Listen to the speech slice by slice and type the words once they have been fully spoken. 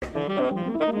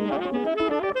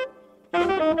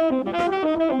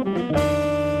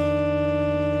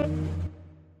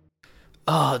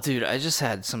Oh, dude, I just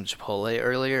had some Chipotle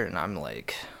earlier, and I'm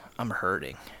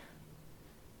hurting.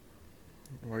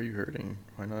 Why are you hurting?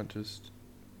 Why not just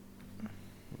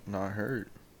not hurt?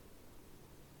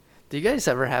 Do you guys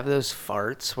ever have those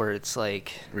farts where it's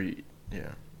like,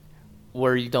 Yeah.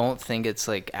 where you don't think it's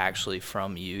like actually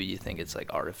from you, you think it's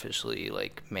like artificially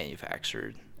like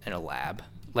manufactured in a lab?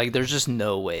 Like there's just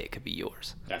no way it could be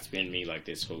yours. That's been me like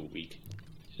this whole week.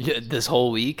 Yeah, this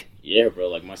whole week? Yeah, bro,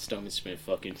 like my stomach's been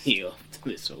fucking me up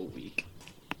this whole week.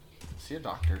 See a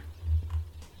doctor.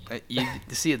 You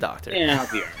see a doctor. Yeah,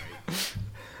 I'll be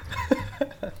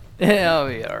alright. Yeah, I'll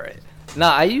be alright. No,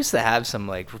 I used to have some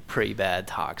like pretty bad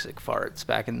toxic farts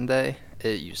back in the day.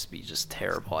 It used to be just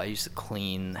terrible. I used to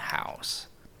clean the house.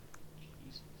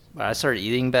 But I started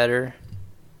eating better,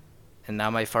 and now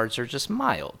my farts are just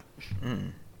mild.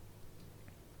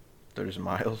 They're just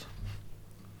mild.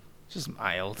 Just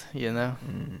mild, you know?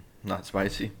 Not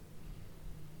spicy.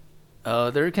 Oh,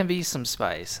 there can be some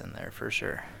spice in there for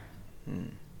sure.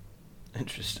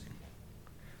 Interesting.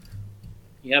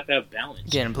 You have to have balance.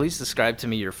 Again, please describe to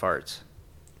me your farts.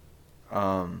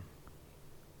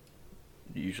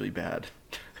 Usually bad.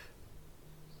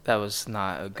 That was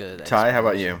not a good Ty, how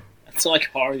about you? It's like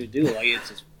hard to do. Like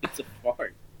it's a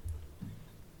fart.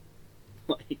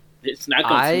 Like it's not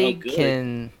gonna smell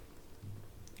good.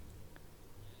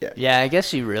 Yeah, I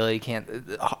guess you really can't.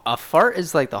 A fart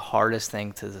is like the hardest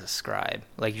thing to describe.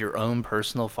 Like your own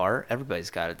personal fart.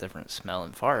 Everybody's got a different smell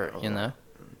and fart, you know?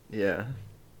 Yeah.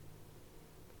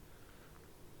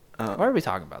 Why are we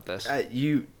talking about this?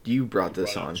 You brought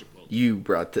this on. You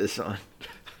brought this on.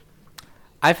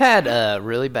 I've had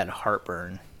really bad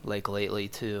heartburn like lately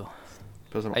too.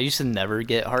 I used to never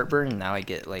get heartburn, and now I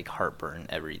get like heartburn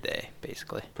every day,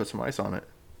 basically. Put some ice on it.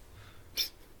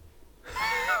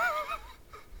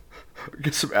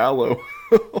 Get some aloe.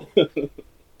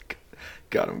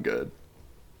 Got him good.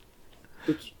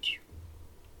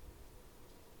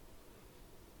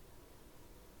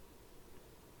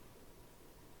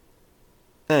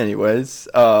 Anyways,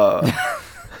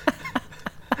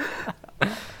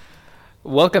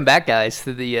 welcome back, guys,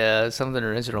 to the Something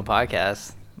Original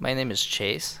podcast. My name is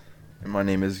Chase. And my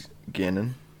name is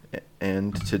Gannon.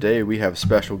 And today we have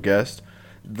special guest,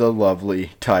 the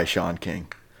lovely Tyshawn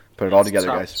King. Put it all together,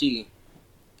 guys. G.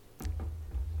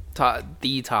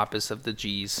 The toppest of the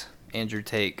G's. Andrew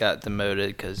Tate got demoted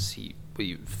because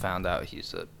we found out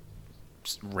he's a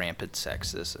rampant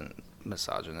sexist and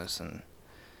misogynist and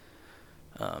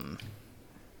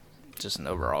just an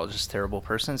overall just terrible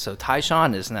person. So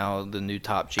Tyshawn is now the new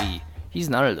top G. He's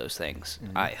none of those things.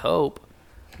 I hope.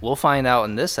 We'll find out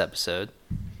in this episode.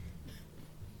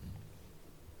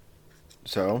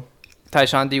 So,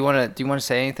 Tyshawn, do you want to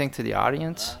say anything to the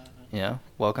audience?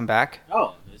 Welcome back.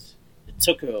 Oh, it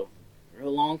took a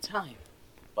real long time,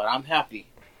 but I'm happy.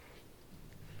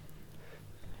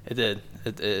 It did.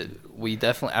 We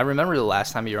definitely. I remember the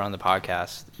last time you were on the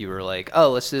podcast, you were like,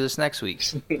 "Oh, let's do this next week."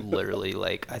 Literally,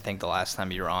 like I think the last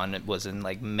time you were on, it was in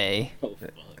like May. Oh, fuck.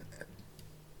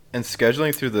 and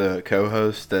scheduling through the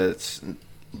co-host that's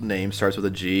name starts with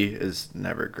a G is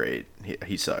never great.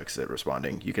 He sucks at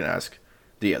responding. You can ask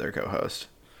the other co-host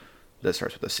that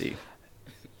starts with a C.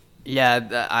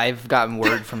 Yeah, I've gotten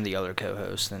word from the other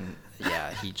co-host, and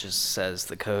yeah, he just says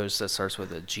the co-host that starts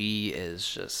with a G is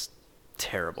just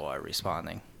terrible at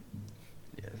responding.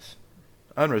 Yes.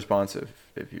 Unresponsive,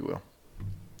 if you will.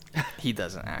 He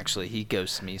doesn't actually. He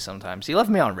ghosts me sometimes. He left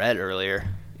me on red earlier.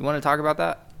 You want to talk about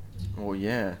that? Well,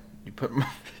 yeah. You put my...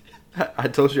 I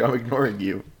told you I'm ignoring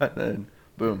you, and then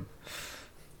boom.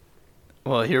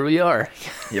 Well, here we are.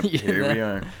 Yep, here we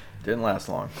are. Didn't last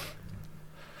long.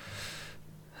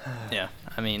 Yeah,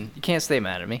 I mean, you can't stay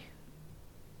mad at me.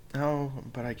 No,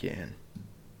 but I can.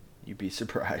 You'd be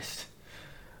surprised.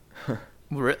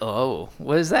 Oh,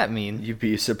 what does that mean? You'd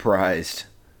be surprised.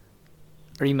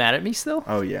 Are you mad at me still?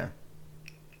 Oh, yeah.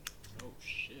 Oh,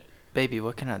 shit. Baby,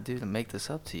 what can I do to make this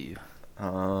up to you?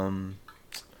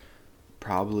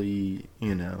 Probably,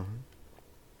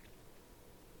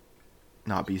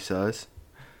 not be sus.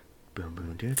 Boom,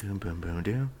 boom, doo, boom, boom, boom,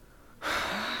 doo.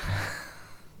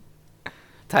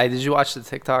 Ty, did you watch the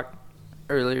TikTok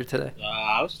earlier today?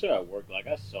 I was still at work. Like,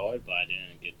 I saw it, but I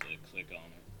didn't get to click on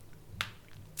it.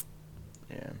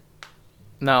 Yeah.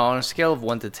 No, on a scale of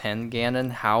 1 to 10,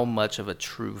 Gannon, how much of a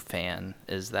true fan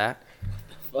is that?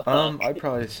 I'd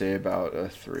probably say about a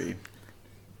 3.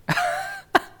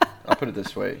 I'll put it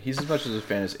this way. He's as much as a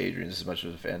fan as Adrian's as much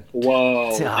as a fan.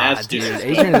 Whoa, that's dude,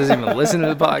 disrespectful. Adrian doesn't even listen to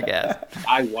the podcast.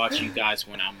 I watch you guys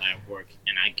when I'm at work,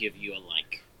 and I give you a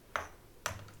like.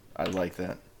 I like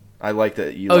that. I like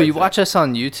that you. Oh, like you that. watch us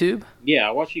on YouTube? Yeah,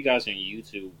 I watch you guys on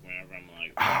YouTube whenever I'm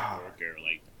like Ah. at work or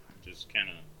like just kind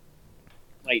of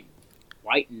like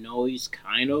white noise,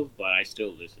 kind of, but I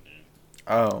still listen to it.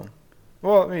 Oh,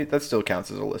 well, I mean that still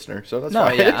counts as a listener, so that's No,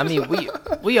 fine. yeah. I mean,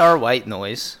 we are white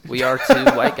noise. We are two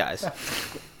white guys.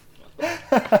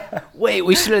 Wait,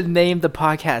 we should have named the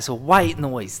podcast White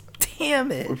Noise.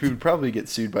 Damn it. We would probably get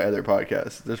sued by other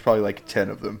podcasts. There's probably like 10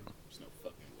 of them There's no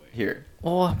fucking way. here.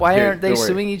 Well, why Here, aren't they don't worry.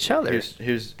 suing each other?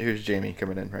 Here's Jamie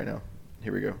coming in right now.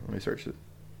 Here we go. Let me search it.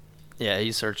 Yeah,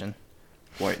 he's searching.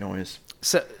 White noise.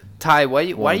 So, Ty, why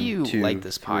do 1, you 2, like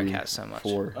this 3, podcast so much?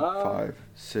 4, Uh, 5,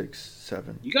 6,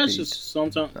 7. You guys 8. just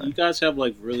sometimes nine. you guys have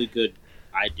like really good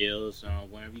ideas.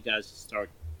 Whenever you guys start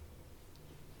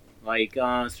like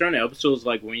certain episodes,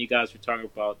 like when you guys were talking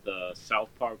about the South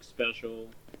Park special,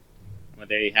 when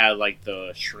they had like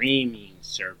the streaming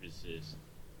services.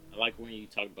 I like when you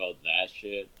talk about that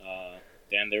shit.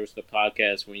 Then there was the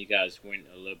podcast when you guys went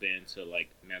a little bit into like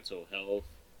mental health.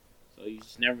 So you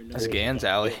just never know. That's Gans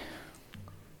Alley.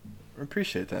 I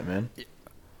appreciate that, man.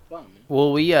 Fun, man.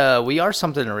 Well, we are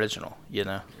something original, you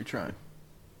know. We're trying.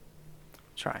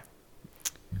 Try.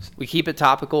 We keep it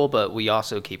topical, but we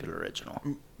also keep it original,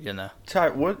 you know. Ty,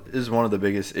 what is one of the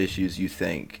biggest issues you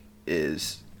think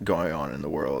is going on in the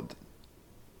world?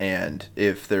 And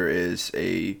if there is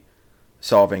a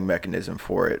solving mechanism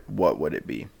for it, what would it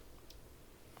be?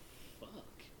 Fuck.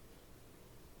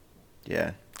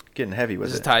 Yeah, getting heavy with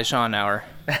This is it. Tyshawn Hour.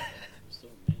 So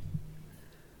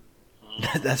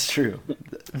many. That's true.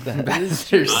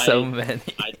 There's so many.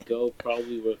 I'd go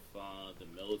probably with the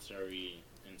military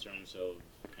in terms of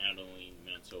handling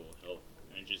mental health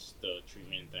and just the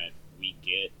treatment that we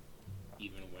get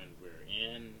even when we're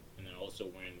in and then also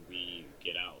when we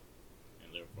get out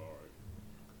and live our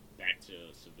back to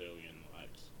civilian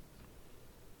lives.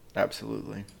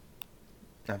 Absolutely.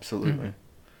 Absolutely. Mhm.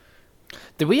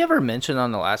 Did we ever mention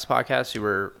on the last podcast you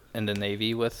were in the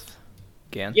Navy with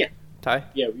Gan? Yeah. Ty?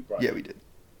 Yeah, we brought Yeah, we did.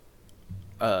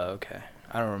 Oh, okay.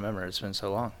 I don't remember. It's been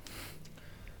so long.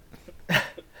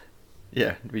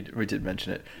 Yeah, we did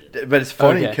mention it, but it's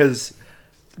funny Okay. because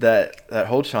that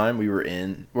whole time we were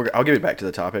in. I'll get it back to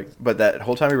the topic, but that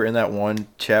whole time we were in that one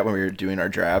chat when we were doing our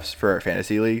drafts for our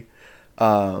fantasy league.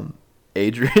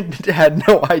 Adrian had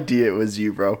no idea it was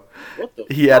you, bro. What the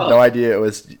He had fuck? no idea it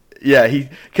was. Yeah,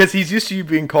 because he's used to you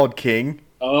being called King.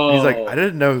 Oh. He's like, I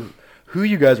didn't know who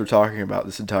you guys were talking about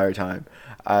this entire time.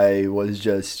 I was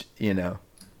just,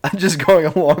 I'm just going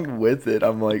along with it.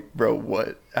 I'm like, bro,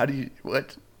 what? How do you,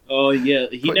 what? Oh yeah,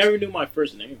 he But- never knew my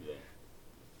first name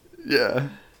though. Yeah.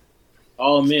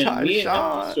 Oh It's man, me and him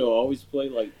Tyshawn. used to always play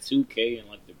like 2K and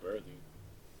like the birthing.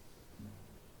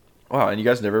 Wow, and you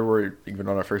guys never were even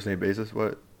on a first name basis?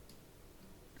 What?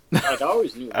 Like I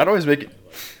always knew. I'd always make it.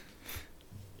 Like,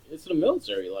 it's the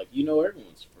military. Like you know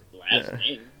everyone's last Yeah.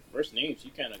 name, first names.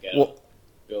 You kind of gotta Well-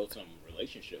 build some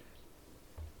relationships.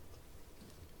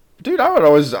 Dude,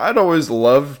 I'd always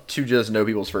love to just know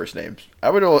people's first names.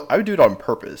 I would do it on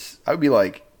purpose. I would be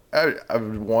like, I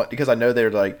would want, because I know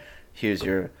they're like, here's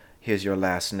your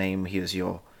last name,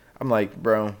 I'm like,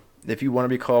 bro, if you want to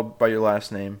be called by your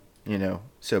last name,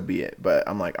 so be it. But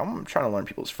I'm like, I'm trying to learn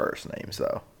people's first names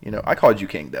though. I called you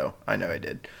King though. I know I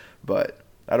did, but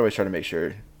I'd always try to make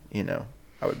sure,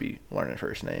 I would be learning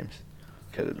first names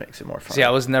because it makes it more fun. See, I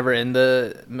was never in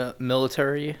the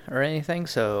military or anything,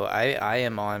 so I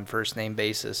am on first name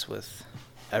basis with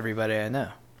everybody I know.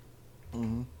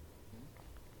 Mhm.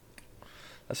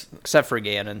 That's Except for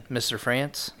Gannon. Mr.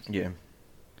 France. yeah.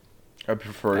 I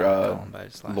prefer I don't call him by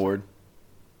his last Lord.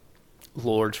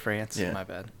 Lord France. Yeah. My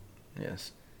bad.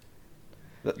 Yes.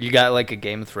 You got like a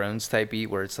Game of Thrones type beat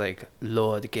where it's like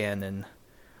Lord Gannon,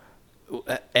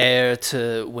 heir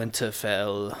to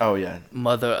Winterfell, Oh yeah.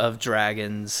 mother of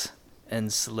dragons,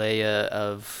 and slayer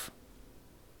of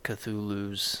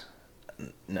Cthulhu's.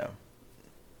 No.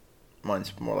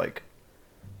 Mine's more like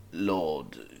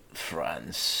Lord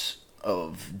France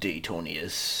of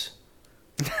Daytonius,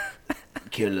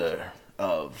 killer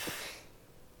of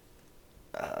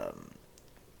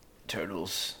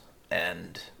turtles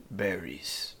and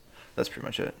berries. That's pretty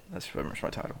much it. That's pretty much my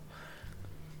title.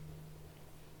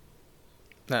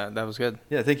 No, that was good.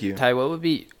 Yeah, thank you. Ty, what would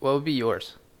be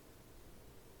yours?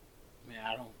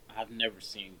 Man, I've never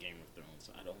seen Game of Thrones.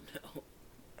 I don't know.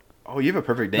 Oh, you have a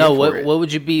perfect name No, for it. what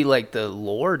would you be like the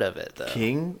Lord of it though?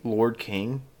 King? Lord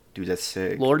King? Dude, that's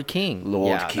sick. Lord King.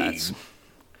 Lord Yeah, King. that's-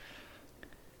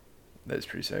 That is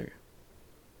pretty sick.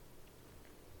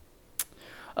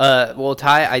 Well,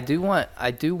 Ty, I do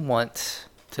want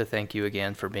to thank you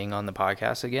again for being on the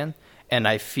podcast again, And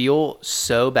I feel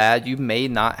so bad. You may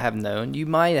not have known. You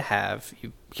might have,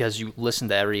 because you listened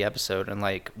to every episode, and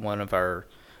like one of our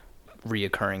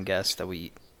reoccurring guests that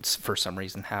we, for some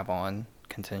reason, have on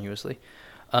continuously.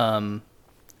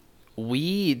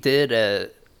 We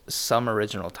did some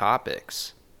original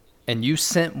topics, and you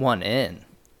sent one in,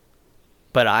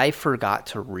 but I forgot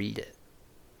to read it.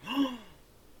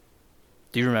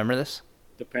 Do you remember this?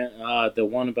 The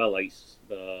one about like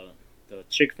the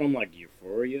chick from like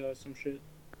Euphoria or some shit.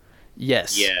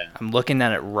 Yes. Yeah. I'm looking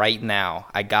at it right now.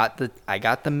 I got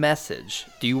the message.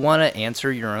 Do you want to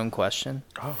answer your own question?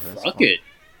 Oh, that's Fuck fun. it.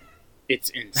 It's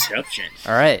Inception.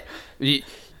 All right.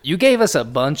 You gave us a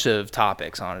bunch of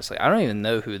topics, honestly. I don't even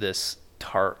know who this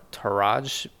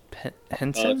Taraj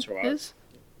Henson Taraj. is.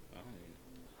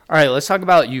 All right, let's talk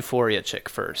about Euphoria chick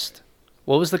first.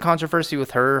 What was the controversy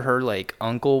with her? Her like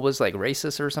uncle was like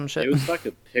racist or some shit. It was like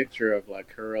a picture of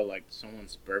like her at like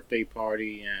someone's birthday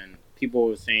party, and people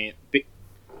were saying,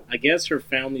 I guess her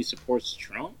family supports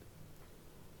Trump,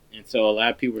 and so a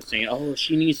lot of people were saying, "Oh,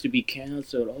 she needs to be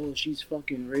canceled. Oh, she's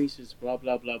fucking racist." Blah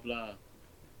blah blah blah.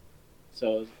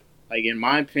 So, like in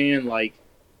my opinion, like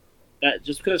that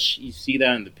just because you see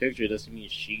that in the picture doesn't mean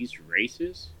she's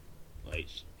racist. Like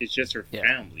it's just her Yeah.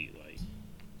 family. Like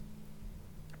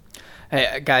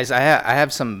Hey guys, I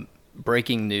have some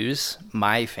breaking news.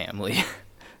 My family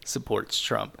supports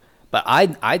Trump, but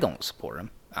I don't support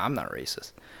him. I'm not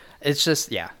racist. It's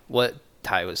just what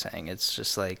Ty was saying. It's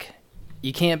just like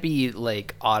you can't be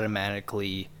like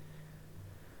automatically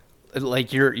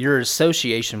like your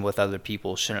association with other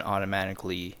people shouldn't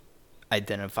automatically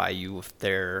identify you with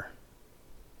their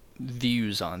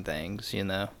views on things, you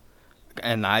know.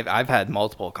 And I've had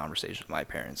multiple conversations with my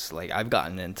parents. Like I've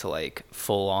gotten into like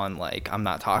full on like I'm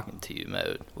not talking to you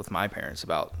mode with my parents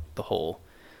about the whole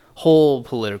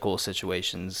political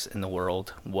situations in the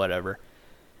world, whatever.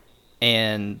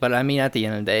 But I mean, at the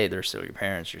end of the day, they're still your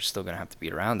parents. You're still gonna have to be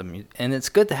around them, and it's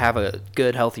good to have a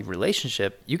good, healthy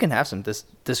relationship. You can have some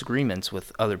disagreements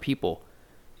with other people,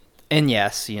 and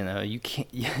yes, you know you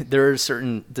can't. There are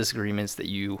certain disagreements that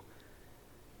you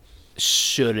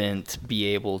shouldn't be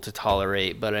able to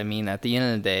tolerate, but I mean, at the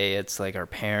end of the day, it's like our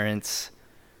parents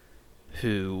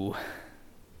who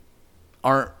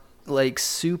aren't like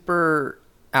super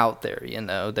out there, you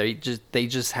know. They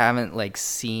just haven't like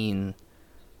seen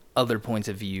other points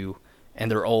of view,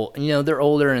 and they're old, you know, they're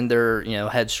older and they're, you know,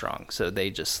 headstrong, so they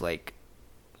just like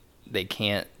they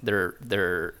can't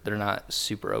they're not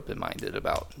super open-minded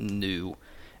about new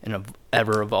and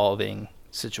ever evolving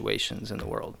situations in the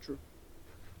world. True.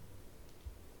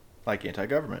 Like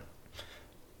anti-government.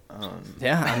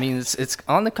 Yeah, I mean it's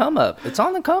on the come up. It's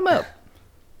on the come up.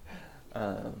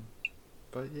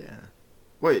 But yeah.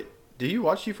 Wait, do you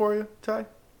watch Euphoria, Ty?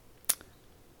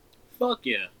 fuck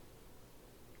yeah.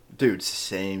 Dude,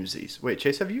 samesies. Wait,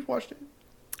 Chase, have you watched it?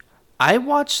 I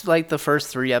watched like the first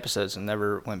 3 episodes and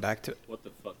never went back to it. What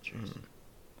the fuck, Chase?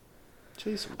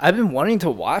 Chase, I've been wanting to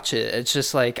watch it. It's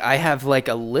just like I have like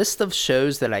a list of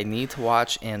shows that I need to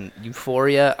watch, and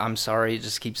Euphoria, I'm sorry,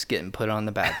 just keeps getting put on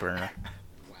the back burner.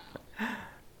 Wow.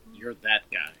 You're that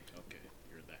guy. Okay,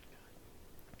 you're that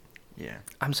guy. yeah.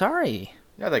 I'm sorry.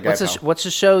 Yeah, that guy. What's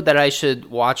a show that I should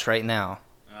watch right now?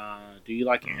 Do you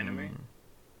like anime?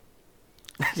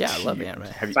 Yeah, I love anime.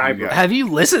 Cyber. Have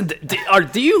you listened?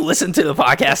 Do you listen to the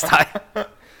podcast, Ty?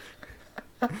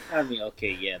 I mean,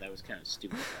 okay, yeah, that was kind of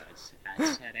stupid. I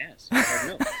just had ass. I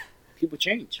don't know. People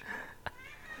change.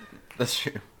 That's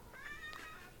true.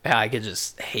 Yeah, I could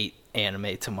just hate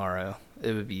anime tomorrow.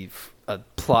 It would be a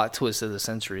plot twist of the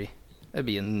century. That'd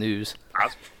be in the news.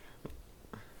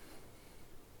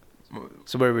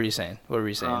 So what were you saying? What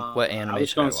anime? I was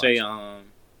should gonna say watch?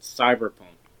 Cyberpunk,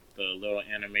 the little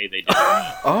anime they did.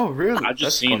 Oh, really? I've just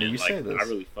That's seen funny it. you say Like, this. I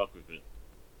really fuck with it.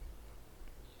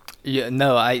 Yeah,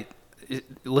 no,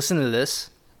 listen to this.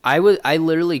 I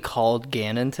literally called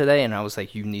Gannon today, and I was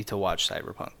like, "You need to watch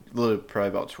Cyberpunk." Literally, probably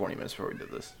about 20 minutes before we did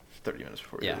this. 30 minutes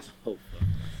before we Yeah. did this. Oh,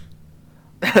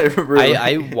 fuck. Really?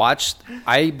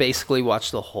 I basically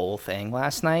watched the whole thing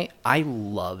last night. I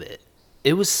love it.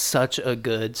 It was such a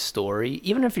good story.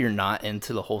 Even if you're not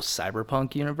into the whole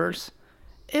Cyberpunk universe,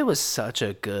 it was such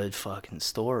a good fucking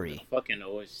story. Fucking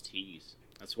OSTs.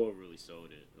 That's what really sold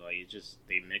it. Like,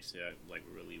 they mixed it like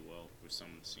really well with some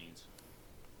of the scenes.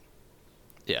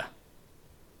 Yeah.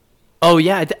 Oh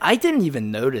yeah, I didn't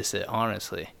even notice it,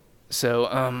 honestly. So,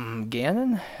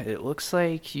 Gannon, it looks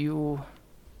like you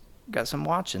got some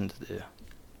watching to do.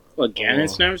 What,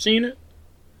 Gannon's never seen it?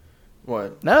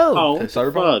 What? No. Oh, what the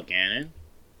Cyberpunk? fuck, Gannon?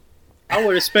 I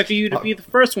would expect you to be the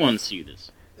first one to see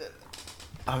this.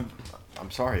 I'm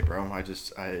sorry, bro.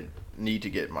 I need to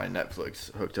get my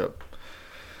Netflix hooked up.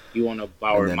 You want to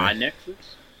borrow then my Netflix?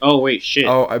 Oh wait, shit.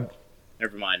 Oh, I.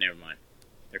 Never mind.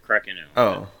 They're cracking it.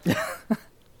 Oh,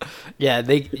 Yeah,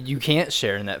 you can't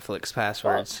share Netflix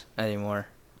passwords anymore.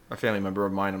 a family member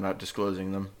of mine. I'm not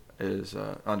disclosing them. Is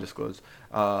undisclosed.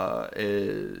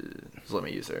 Is let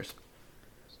me use theirs.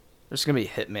 There's gonna be a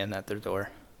hitman at their door.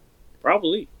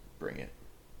 Probably. Bring it.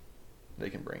 They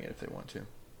can bring it if they want to. You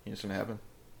know what's gonna happen?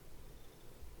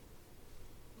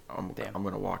 Damn. I'm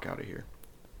gonna walk out of here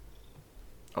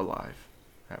alive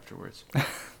afterwards.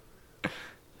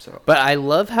 So. But I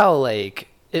love how like,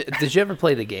 did you ever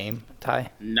play the game, Ty?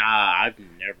 Nah, I've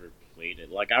never played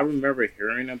it. Like, I remember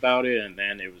hearing about it, and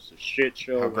then it was a shit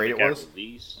show. How great when it was? got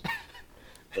released.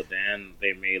 But then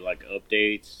they made like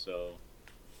updates, so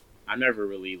I never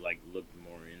really like looked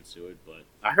more into it. But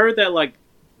I heard that like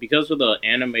because of the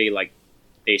anime, like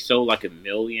they sold like 1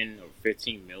 million or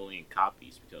 15 million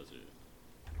copies because of it.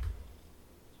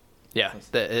 Yeah,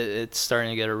 it's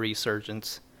starting to get a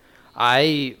resurgence.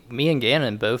 Me and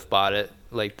Gannon both bought it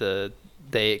like the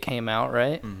day it came out,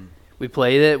 right? Mm-hmm. We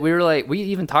played it. We were like, we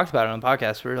even talked about it on the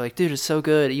podcast. We were like, dude, it's so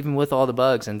good, even with all the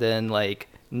bugs. And then like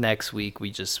next week,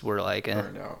 we just were like,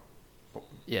 Burned out.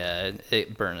 yeah,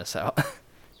 it burned us out.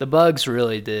 The bugs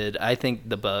really did. I think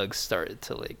the bugs started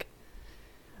to like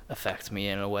affect me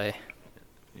in a way.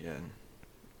 Yeah.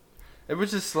 It was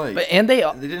just like. But they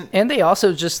didn't. and they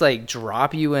also just like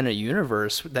drop you in a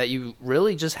universe that you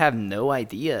really just have no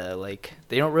idea. Like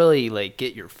they don't really like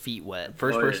get your feet wet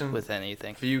First person with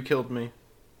anything. If you killed me.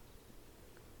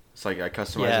 It's like I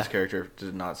customized Yeah. this character,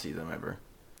 did not see them ever.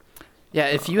 Yeah,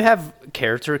 if you have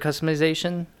character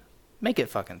customization, make it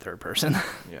fucking third person.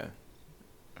 Yeah.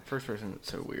 First person, it's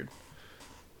so weird.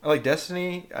 I like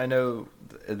Destiny. I know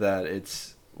that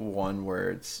it's one where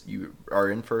it's you are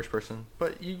in first person,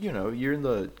 but you know you're in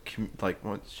the like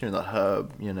once you're in the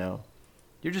hub, you know,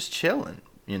 you're just chilling.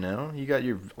 You know, you got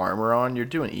your armor on, you're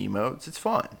doing emotes. It's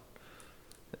fun.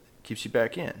 It keeps you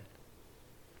back in.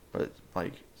 But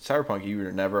like Cyberpunk, you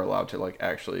were never allowed to like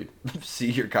actually see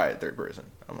your guy at third person.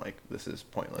 I'm like, this is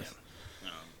pointless. Yeah.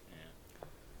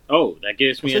 Oh, that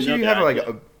gives me Especially another. if you have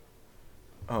like idea.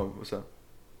 oh, what's up?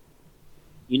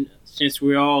 Since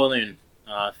we're all in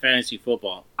fantasy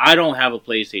football, I don't have a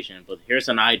PlayStation, but here's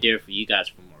an idea for you guys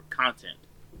for more content.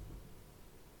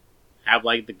 Have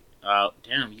like the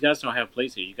damn, you guys don't have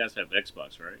PlayStation, you guys have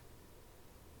Xbox, right?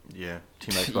 Yeah,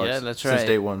 Team Xbox. Yeah, that's Since right.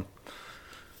 day one.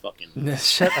 Fucking.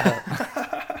 Shut up.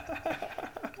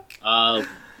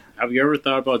 Have you ever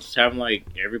thought about just having like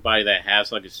everybody that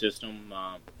has like a system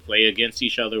play against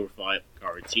each other with like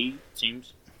our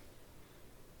teams?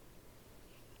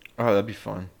 Oh, that'd be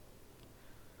fun.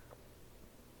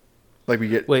 Like we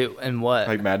get Wait, and what?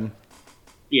 like Madden.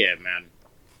 Yeah, man.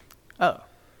 Oh.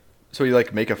 So we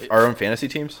like make our own fantasy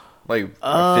teams, like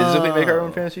physically make our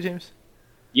own fantasy teams.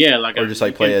 Yeah, like Or just,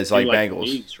 like, you play can as, like, do, Bengals.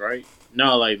 leagues, right?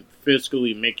 No, like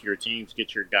physically make your teams,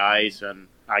 get your guys, and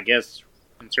I guess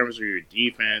in terms of your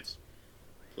defense,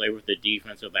 play with the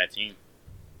defense of that team.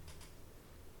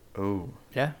 Oh,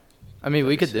 Yeah. I mean,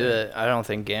 we could do That'd it. I don't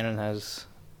think Ganon has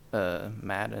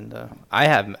Madden though. I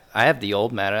have the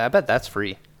old Madden. I bet that's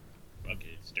free Fuck it,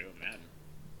 it's doing Madden.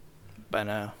 by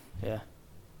now. Yeah.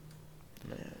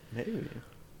 man, maybe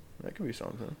that could be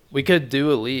something. We could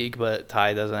do a league, but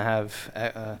Ty doesn't have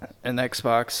an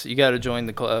Xbox. You got to join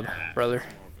the club, brother. It's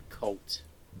more of a cult.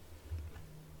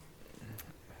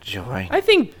 Joy. I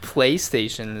think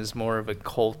PlayStation is more of a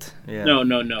cult. Yeah. No.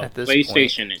 At this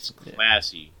PlayStation is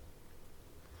classy.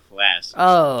 Classy.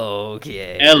 Oh,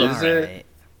 okay. Element. All right.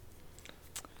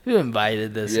 Who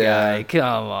invited this Yeah. guy?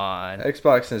 Come on.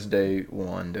 Xbox since day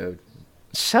one, dude.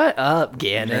 Shut up,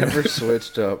 Ganon. Never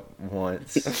switched up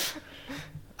once.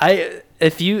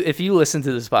 If you listen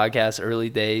to this podcast early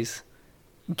days,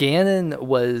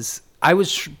 Ganon I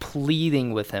was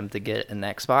pleading with him to get an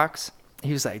Xbox.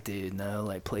 He was like, dude, no,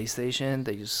 like PlayStation,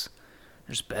 they're just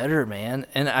better, man.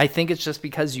 And I think it's just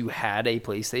because you had a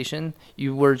PlayStation.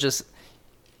 You were just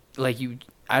like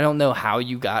I don't know how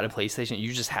you got a PlayStation.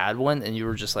 You just had one and you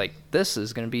were just like, this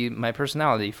is going to be my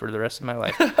personality for the rest of my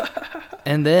life.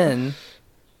 And then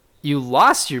you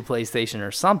lost your PlayStation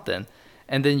or something.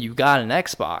 And then you got an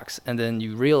Xbox, and then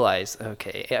you realize,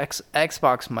 okay,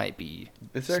 Xbox might be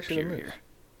It's actually the move. superior.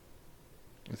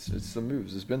 It's the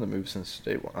moves. It's been the move since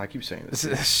day one. I keep saying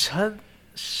this.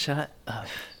 Shut up.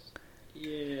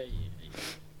 Yeah.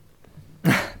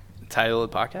 Title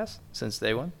of the podcast since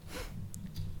day one,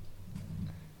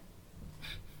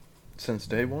 Since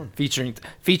day one.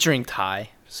 featuring Ty.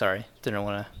 Sorry, didn't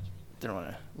want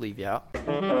to leave you out.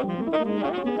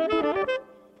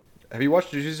 Have you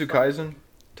watched Jujutsu Kaisen,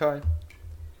 Ty?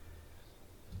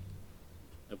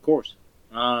 Of course.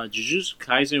 Jujutsu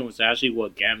Kaisen was actually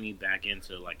what got me back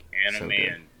into like So anime good.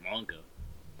 and manga.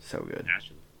 So good.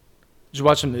 Actually, Did you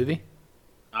watch the movie?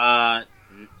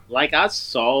 like I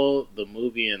saw the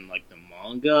movie and like the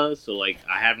manga, so like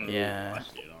I haven't really Yeah.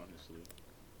 watched it honestly.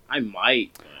 I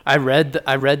might, but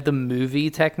I read the movie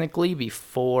technically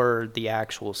before the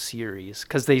actual series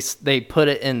because they put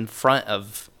it in front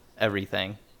of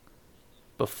everything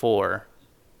before,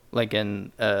 like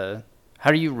in how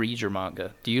do you read your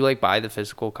manga? Do you like buy the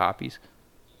physical copies?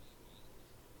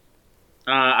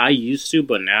 I used to,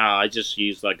 but now I just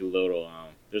use like a little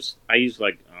just I use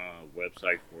like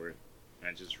website for it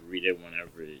and just read it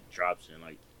whenever it drops in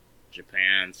like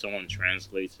Japan. Someone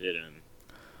translates it and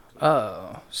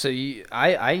Oh, so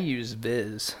I use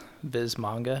Viz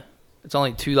manga. It's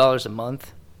only $2 a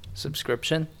month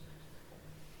subscription.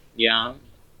 yeah,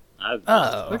 I've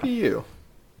Oh, Look at you.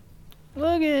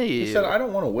 look at you. He said, "I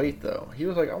don't want to wait though." He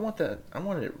was like, "I want that. I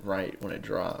want it right when it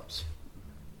drops.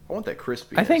 I want that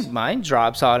crispy." I think mine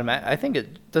drops automatic. I think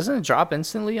it doesn't it drop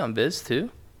instantly on Viz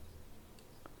too.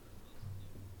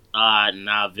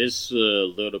 nah, this a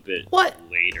little bit What?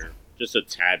 later, just a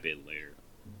tad bit later.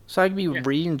 So I could be Yeah.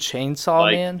 reading Chainsaw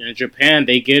Like Man. in Japan,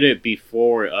 they get it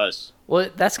before us. Well,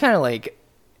 that's kind of like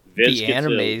Viz the gets it a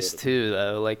animes little- too,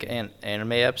 though. Like an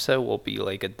anime episode will be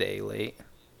like a day late.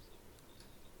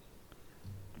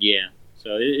 Yeah,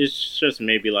 so it's just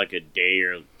maybe like a day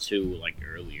or two like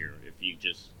earlier if you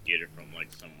just get it from like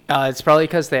some. It's probably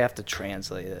because they have to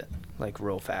translate it like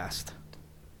real fast.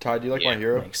 Ty, do you like Yeah. My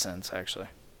Hero? Makes sense, actually.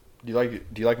 Do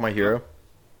you like My Hero?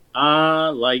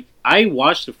 Like I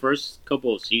watched the first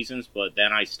couple of seasons, but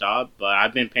then I stopped. But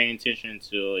I've been paying attention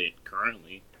to it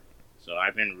currently, so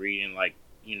I've been reading like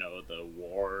the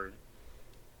war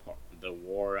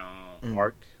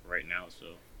arc right now. So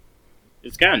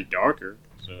it's gotten darker.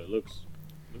 So it looks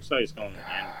like it's going to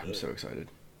end I'm good. so excited.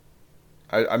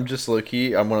 I'm just low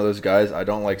key. I'm one of those guys. I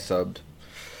don't like subbed.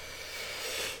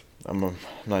 I'm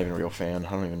not even a real fan.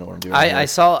 I don't even know what I'm doing. I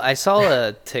saw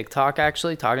a TikTok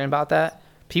actually talking about that.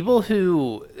 People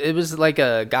who it was like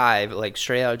a guy like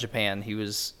straight out of Japan. He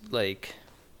was like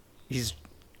he's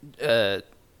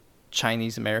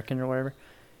Chinese American or whatever.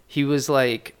 He was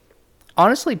like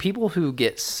honestly people who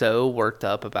get so worked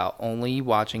up about only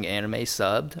watching anime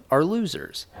subbed are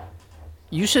losers.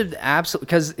 You should absolutely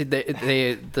because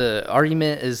the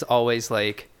argument is always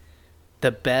like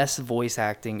the best voice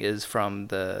acting is from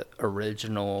the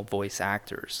original voice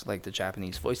actors, like the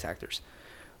Japanese voice actors.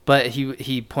 But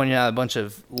he pointed out a bunch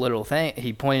of little things.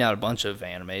 He pointed out a bunch of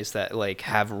animes that like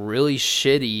have really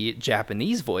shitty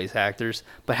Japanese voice actors,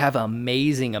 but have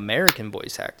amazing American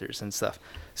voice actors and stuff.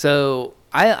 So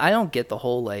I don't get the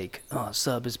whole like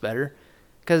sub is better,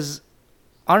 because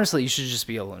honestly you should just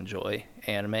be able to enjoy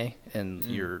anime in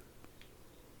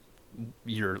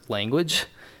your language,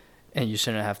 and you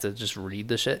shouldn't have to just read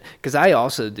the shit. Because I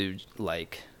also do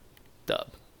like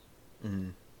dub.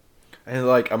 And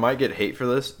like I might get hate for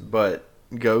this, but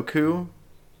Goku,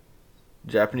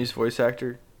 Japanese voice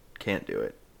actor, can't do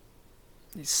it.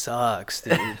 It sucks,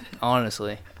 dude.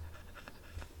 Honestly.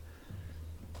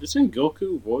 Isn't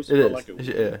Goku voiced It by is. like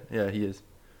a Yeah, he is.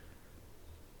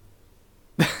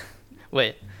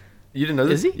 Wait, You didn't know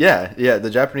this? Is he? Yeah. The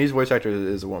Japanese voice actor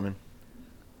is a woman.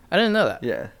 I didn't know that.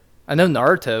 Yeah. I know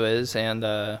Naruto is, and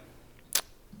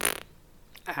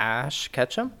Ash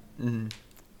Ketchum. Mm-hmm.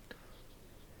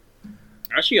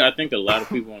 Actually, I think a lot of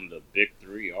people on the big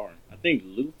three are. I think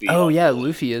Luffy. Oh yeah, also-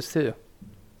 Luffy is too.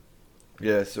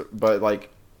 Yeah. So, but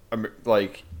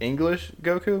like English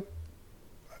Goku,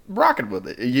 rocking with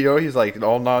it. You know, he's like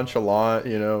all nonchalant.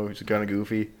 You know, he's kind of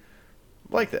goofy,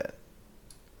 like that.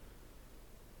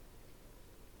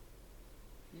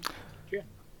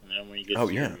 And then when you get Oh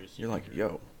yeah, serious, you're like,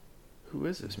 yo, who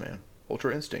is this man?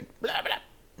 Ultra Instinct. Blah, blah.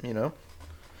 You know.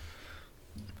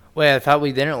 Wait, I thought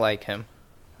we didn't like him.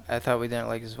 I thought we didn't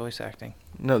like his voice acting.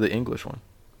 No, the English one.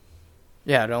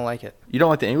 Yeah, I don't like it. You don't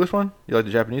like the English one? You like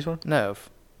the Japanese one? No.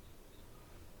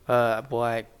 Well,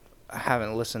 I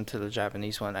haven't listened to the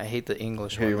Japanese one. I hate the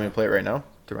English Here, you one. want me to play it right now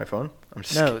through my phone? I'm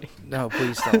just No, kidding. no,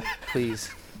 please don't. Please.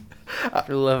 For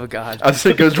the love of God. I was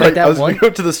gonna go Like right. that I was one- gonna go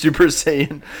to the Super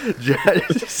Saiyan,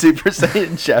 Super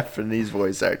Saiyan Japanese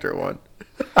voice actor one.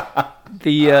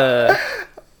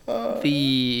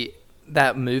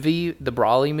 That movie, the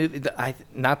Brawly movie,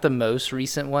 not the most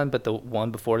recent one, but the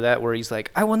one before that, where he's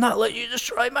like, "I will not let you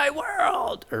destroy my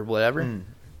world," or whatever. Mm.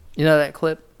 You know that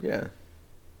clip? Yeah.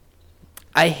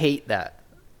 I hate that.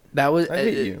 That was I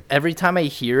hate you. every time I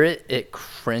hear it, it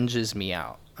cringes me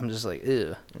out. I'm just like,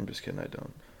 ew. I'm just kidding. I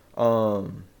don't.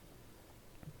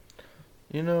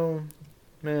 You know,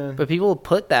 Man. But people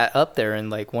put that up there in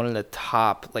like one of the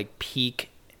top like peak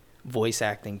voice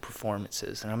acting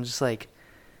performances, and I'm just like,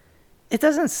 it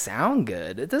doesn't sound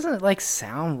good. It doesn't like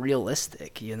sound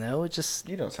realistic, you know? It just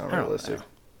You don't sound I don't realistic.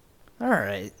 know. All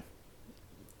right.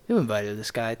 Who invited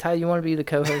this guy? Ty, you want to be the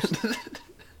co-host?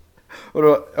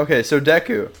 Okay, so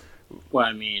Deku. Well,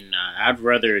 I mean, I'd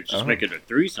rather just Oh. make it a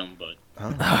threesome, but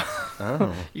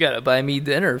Oh. You gotta buy me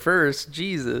dinner first.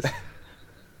 Jesus.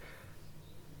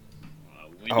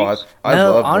 Wendy's. I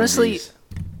No, love honestly- Wendy's.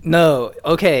 No.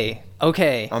 Okay.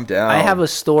 I'm down. I have a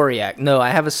story. No, I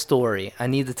have a story. I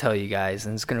need to tell you guys,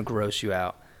 and it's gonna gross you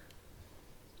out.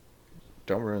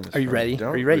 Don't ruin this. Are you for me. ready? Don't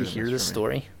Are you ready to ruin hear this this for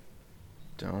me. story?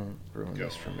 Don't ruin Go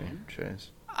this for me, on. Chase.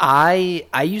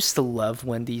 I used to love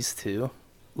Wendy's too.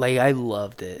 Like I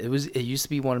loved it. It used to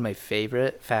be one of my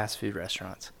favorite fast food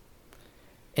restaurants.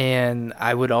 And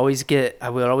I would always get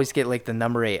like the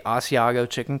number 8 Asiago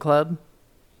Chicken Club.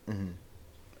 Mhm.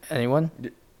 Anyone?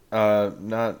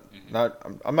 Not.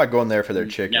 I'm not going there for their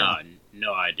chicken.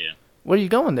 No idea. What are you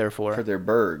going there for? For their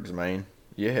burgers, man.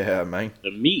 Yeah, man.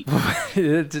 The meat.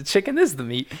 The chicken is the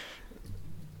meat.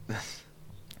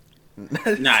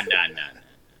 Nah.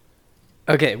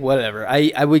 Okay, whatever.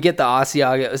 I would get the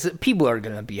Asiago. People are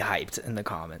gonna be hyped in the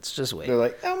comments. Just wait. They're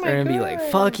like, oh my They're gonna be God.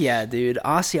 like, "Fuck yeah, dude!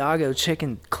 Asiago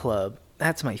Chicken Club.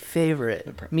 That's my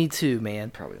favorite." Me too,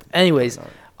 man. Probably. Anyways, probably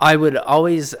I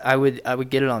would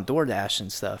get it on DoorDash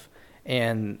and stuff,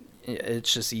 and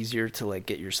it's just easier to like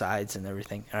get your sides and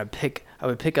everything. And I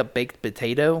would pick up baked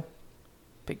potato.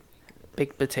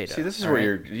 Baked potato. See, this is all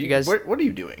where right? you guys. What are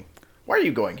you doing? Why are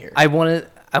you going here? I wanted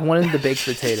the baked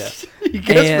potato. He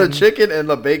gets the And- chicken and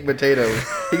the baked potato.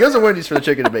 He goes to Wendy's for the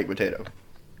chicken and baked potato.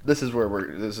 This is where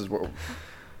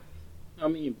I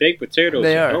mean, baked potatoes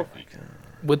They are are. healthy.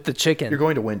 With the chicken. you're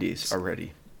going to Wendy's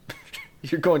already.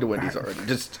 You're going to Wendy's already.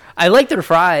 Just I like their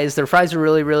fries. Their fries are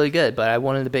really, really good, but I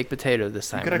wanted a baked potato this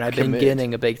time, gotta and I've been commit.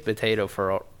 getting a baked potato for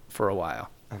a while.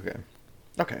 okay.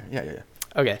 Okay. Yeah.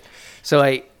 Okay,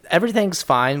 so everything's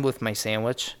fine with my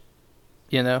sandwich.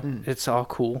 You know, it's all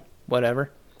cool,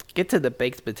 whatever. Get to the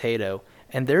baked potato,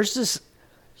 and there's this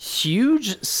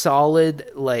huge, solid,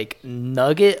 like,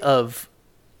 nugget of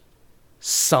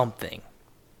something.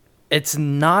 It's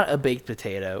not a baked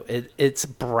potato. It's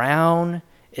brown,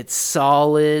 it's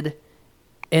solid,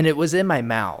 and it was in my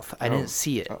mouth. I didn't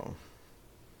see it. Oh.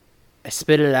 I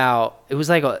spit it out. It was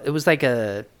like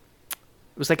a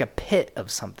pit of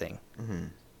something.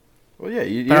 Well, yeah.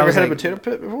 You But I ever was had a like- potato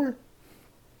pit before?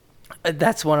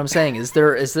 That's what I'm saying. Is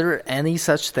there any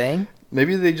such thing?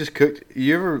 Maybe they just cooked.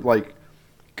 You ever like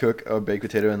cook a baked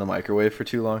potato in the microwave for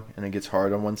too long and it gets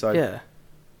hard on one side? Yeah.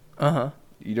 Uh-huh.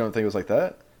 You don't think it was like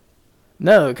that?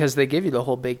 No, because they give you the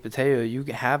whole baked potato. You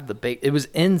can have the baked. It was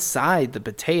inside the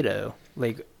potato,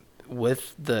 like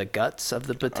with the guts of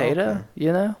the potato. Okay.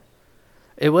 You know,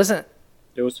 it wasn't.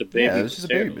 There was a baby Yeah, it was just a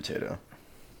baby potato. potato.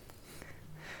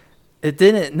 It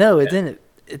didn't. No, it didn't.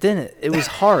 It didn't. It was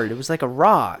hard. It was like a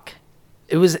rock.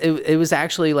 It was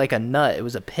actually like a nut. It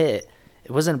was a pit.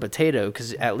 It wasn't a potato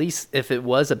because at least if it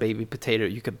was a baby potato,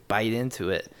 you could bite into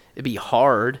it. It'd be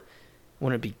hard.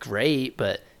 Wouldn't be great,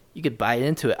 but you could bite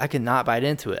into it. I could not bite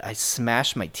into it. I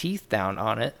smashed my teeth down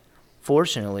on it.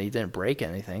 Fortunately, it didn't break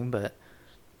anything, but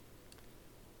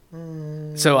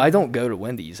so I don't go to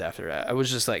Wendy's after that. I was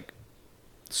just like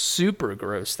super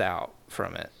grossed out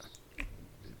from it.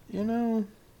 You know,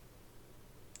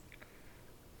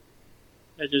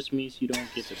 That just means you don't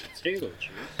get the potato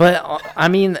chip. But I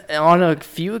mean, on a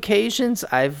few occasions,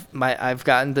 I've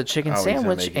gotten the chicken Oh, he's gonna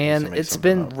sandwich, make- he's and gonna make it's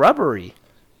something been up. rubbery.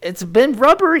 It's been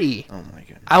rubbery. oh my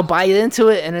goodness. I'll bite into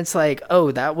it, and it's like,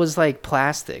 oh, that was like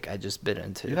plastic I just bit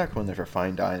into. You're not going there for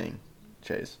fine dining,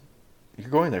 Chase. You're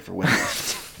going there for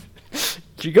Wendy's.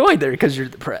 You're going there because you're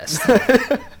depressed.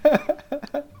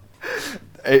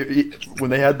 When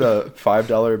they had the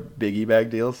 $5 biggie bag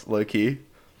deals, low key,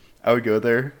 I would go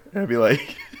there and I'd be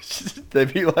like,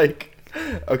 they'd be like,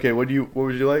 okay, what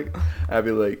would you like? I'd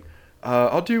be like,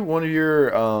 I'll do one of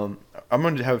your, I'm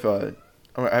gonna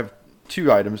have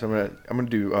two items. I'm gonna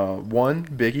do one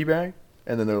biggie bag,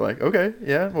 and then they're like, okay,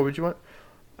 yeah, what would you want?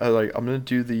 I'm gonna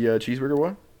do the cheeseburger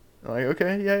one. I'm like,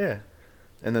 okay, yeah.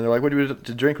 And then they're like, what do you want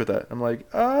to drink with that? I'm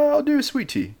like, I'll do a sweet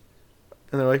tea.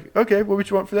 And they're like, okay, what would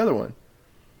you want for the other one?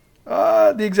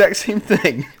 The exact same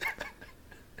thing.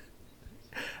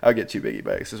 I'll get 2 biggie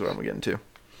bags. Is what I'm getting to.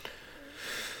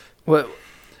 What?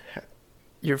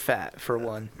 You're fat for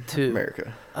one. Two.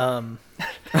 America.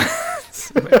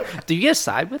 Do you get a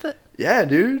side with it? Yeah,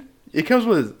 dude. It comes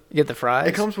with You get the fries.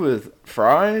 It comes with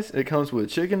fries. It comes with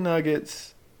chicken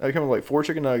nuggets. It comes with like 4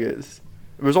 chicken nuggets.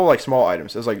 It was all like small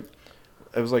items. It was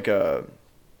like a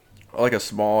Like a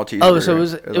small cheeseburger. Oh, so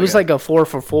it was like a 4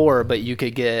 for $4, but you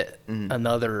could get Mhm.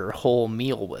 another whole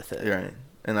meal with it. Right.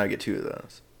 And I get 2 of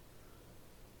those.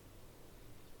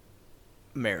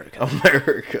 America.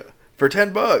 America. For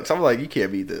 $10. I'm like, you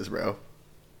can't beat this, bro.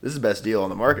 This is the best deal on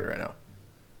the market right now.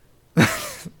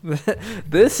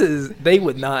 They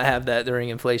would not have that during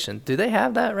inflation. Do they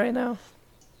have that right now?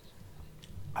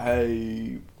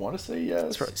 I want to say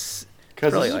yes. It's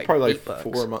Because probably this is like probably like $8.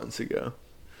 4 months ago.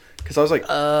 Because I was like,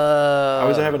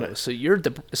 was having a- so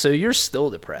you're still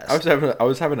depressed. I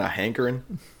was having a hankering.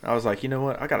 I was like, you know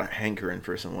what? I got a hankering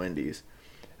for some Wendy's.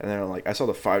 And then I'm like, I saw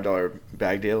the $5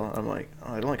 bag deal. I'm like,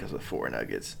 oh, it only comes with 4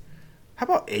 nuggets. How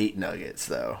about 8 nuggets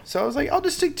though? So I was like, I'll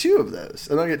just take 2 of those,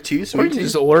 and I'll get 2 or sweet you tea.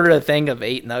 just order a thing of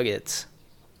 8 nuggets.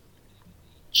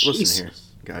 Listen Jesus. here,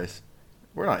 guys.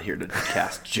 We're not here to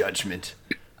cast judgment.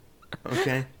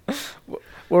 Okay. Well,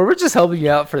 we're just helping you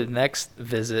out for the next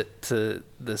visit to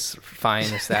this fine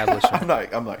establishment. I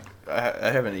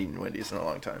haven't eaten Wendy's in a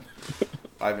long time.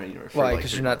 I haven't eaten it for Why? like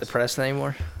Because 3 you're not months. depressed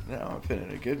anymore? No, I've been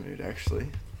in a good mood actually.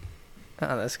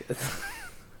 Oh, that's good.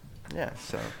 Yeah.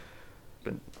 So.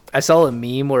 But I saw a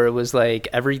meme where it was like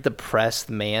every depressed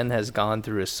man has gone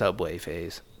through a Subway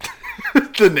phase.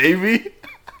 the Navy.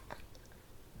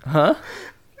 Huh?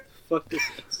 Fuck this.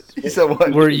 He said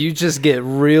what? Where you just get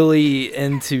really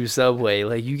into Subway.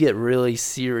 Like, you get really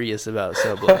serious about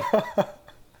Subway.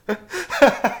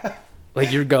 Like,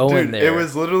 you're going Dude, there. it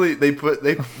was literally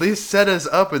they set us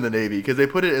up in the Navy because they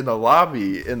put it in the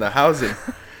lobby in the housing.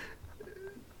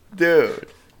 Dude,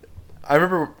 I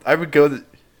remember I would go.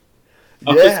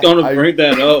 I was gonna bring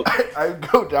that up. I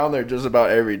would go down there just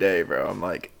about every day, bro. I'm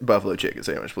like, buffalo chicken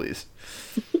sandwich, please.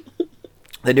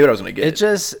 They knew what I was gonna get.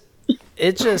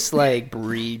 It just like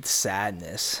breeds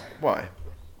sadness. Why?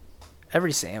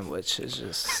 Every sandwich is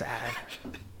just sad.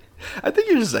 I think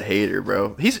you're just a hater, bro.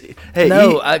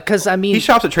 Because I mean, he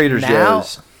shops at Trader now-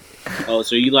 Joe's. Oh,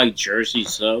 so you like Jersey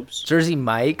subs? Jersey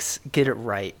Mike's, get it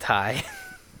right, Ty.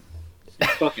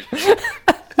 Fucking.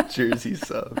 Jersey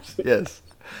subs. Yes.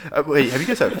 Wait, have you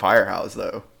guys had Firehouse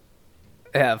though?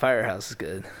 Yeah, Firehouse is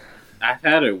good. I've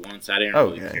had it once. I didn't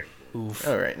really Okay. care. Oof.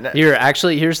 All right.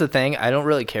 Here's the thing. I don't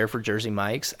really care for Jersey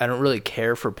Mike's. I don't really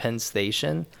care for Penn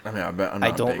Station. I mean, I'm I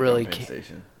not don't big really on Penn ca-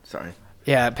 Station. Sorry.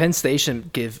 Yeah, Penn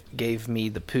Station gave me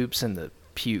the poops and the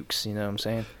pukes. You know what I'm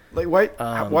saying? Like, why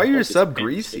are your Fuck is sub Penn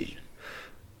greasy? Station?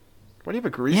 Why do you have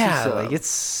a greasy Yeah, sub? like it's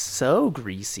so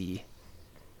greasy.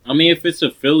 I mean, if it's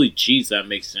a Philly cheese, that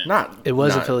makes sense. It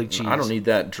was a Philly cheese. I don't need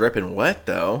that dripping wet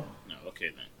though. No,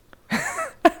 okay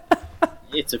then.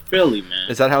 It's a Philly, man.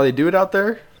 Is that how they do it out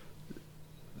there?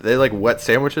 They like wet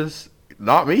sandwiches?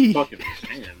 Not me. Fucking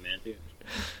understand, man, dude.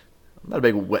 I'm not a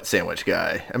big wet sandwich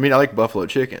guy. I mean, I like buffalo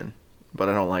chicken, but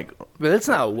I don't like. But it's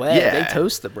not wet. Yeah. They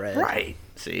toast the bread. Right.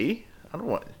 See, I don't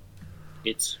want.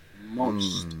 It's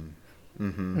moist.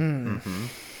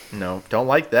 No, don't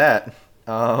like that.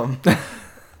 I'm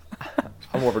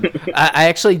over. I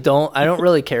actually don't. I don't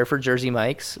really care for Jersey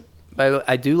Mike's. But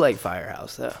I do like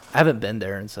Firehouse though. I haven't been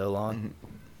there in so long.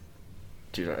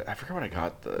 Dude, I forgot what I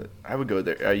got. I would go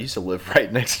there. I used to live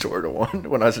right next door to one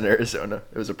when I was in Arizona.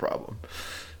 It was a problem.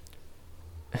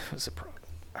 It was a problem.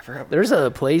 I forgot. There's a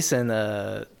place in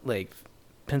like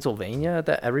Pennsylvania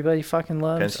that everybody fucking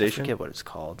loves. Penn Station? I forget what it's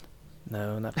called.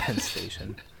 No, not Penn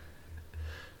Station.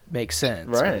 Makes sense.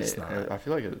 but Right. It's not. I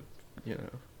feel like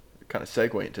kind of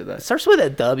segue into It that. starts with a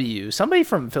W. Somebody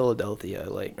from Philadelphia,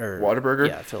 or Whataburger?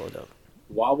 Yeah, Philadelphia.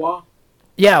 Wawa?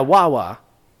 Yeah, Wawa.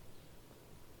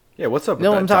 Yeah, what's up with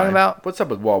Know what that, I'm talking Ty? about? What's up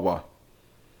with Wawa?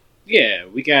 Yeah,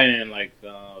 we got it in like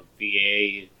VA.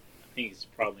 I think it's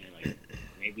probably in like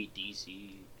maybe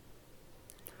DC.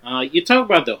 You talk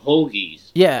about the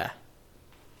hoagies. Yeah,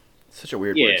 Such a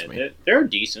weird word Yeah, to me. they're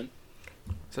decent.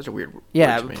 Such a weird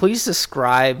yeah. word to me. Please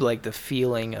describe like the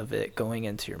feeling of it going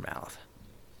into your mouth.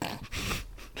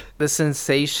 The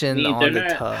sensation I mean, on the they're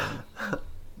not- tongue.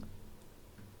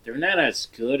 They're not as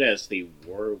good as they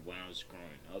were when I was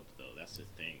growing up, though. That's the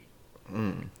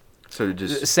thing. So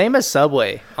just Same as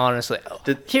Subway, honestly.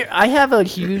 Did- Here, I have a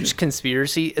huge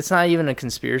conspiracy. It's not even a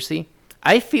conspiracy.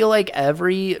 I feel like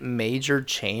every major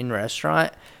chain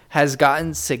restaurant has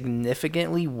gotten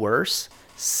significantly worse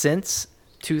since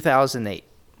 2008.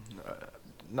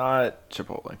 not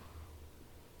Chipotle.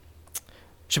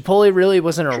 Chipotle really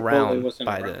wasn't Chipotle around wasn't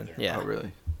by around then. there. Yeah. Oh,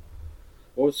 really?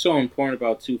 What was so important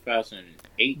about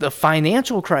 2008? The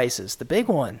financial crisis, the big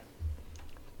one.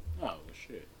 Oh,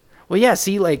 shit. Well, yeah,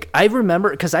 see, like, I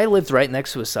remember, because I lived right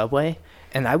next to a Subway,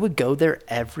 and I would go there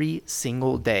every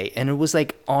single day. And it was,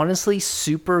 like, honestly,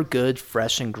 super good,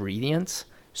 fresh ingredients.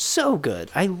 So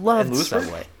good. I loved Lewisburg?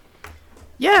 Subway.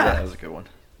 Yeah, Yeah. that was a good one.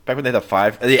 Back when they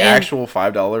had the actual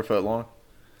 $5 foot long.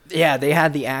 Yeah, they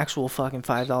had the actual fucking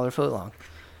 $5 foot long.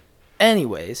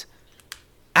 Anyways,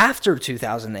 after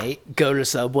 2008, go to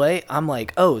Subway. I'm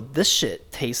like, oh, this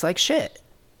shit tastes like shit.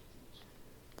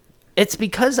 It's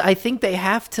because I think they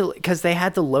have to, because they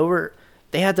had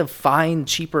to find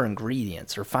cheaper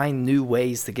ingredients or find new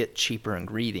ways to get cheaper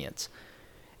ingredients.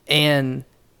 And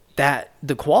that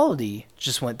the quality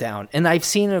just went down. And I've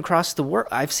seen it across the world.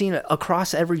 I've seen it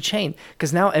across every chain,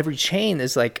 because now every chain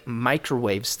is like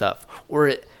microwave stuff, or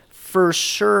it for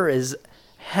sure is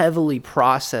heavily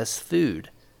processed food.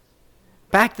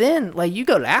 Back then, like, you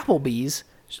go to Applebee's,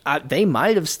 they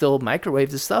might have still microwaved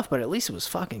the stuff, but at least it was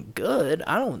fucking good.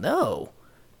 I don't know.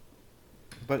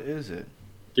 But is it?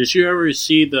 Did you ever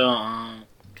see the?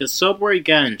 Because Subway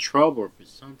got in trouble for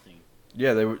something.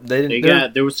 Yeah, they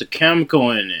didn't. There was a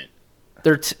chemical in it.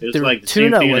 It was like the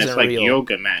tuna same thing wasn't as like real.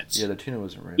 yoga mats. Yeah, the tuna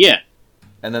wasn't real. Yeah.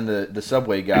 And then the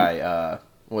Subway guy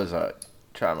was a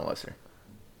child molester.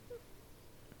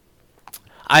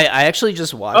 I actually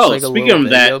just watched Oh, like a speaking little of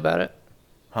video that- about it.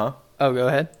 Huh? Oh, go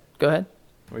ahead. What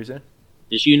are you saying?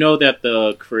 Did you know that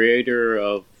the creator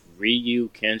of Ryu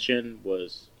Kenshin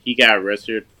he got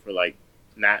arrested for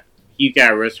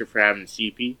having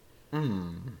CP?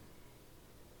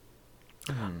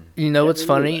 You know what's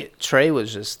Never knew funny? that. Trey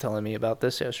was just telling me about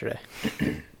this yesterday.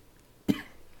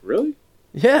 Really?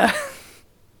 Yeah.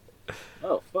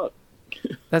 Oh fuck.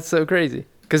 That's so crazy.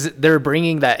 Because they're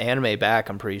bringing that anime back,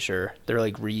 I'm pretty sure. They're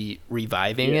like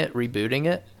reviving Yeah. it, rebooting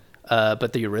it.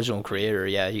 But the original creator,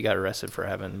 yeah, he got arrested for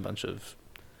having a bunch of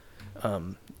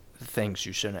things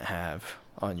you shouldn't have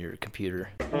on your computer.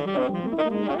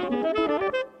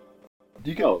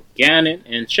 Oh, Ganon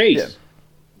and Chase.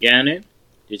 Ganon,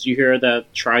 did you hear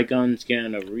that Trigun's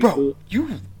getting a reboot?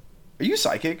 Bro, are you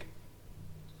psychic?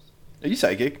 Are you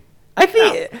psychic? I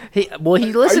think he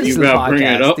listens you to the about to bring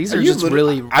it podcast. up? These Are are you just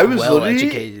literally- really I was literally-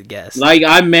 well-educated guests. Like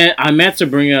I meant to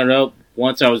bring it up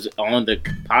once I was on the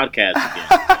podcast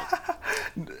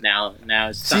again. now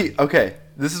it's time. See, okay,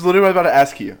 this is literally what I was about to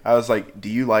ask you. I was like,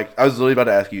 I was literally about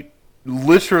to ask you,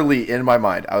 literally in my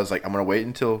mind, I was like, I'm gonna wait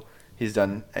until he's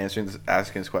done asking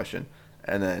this question,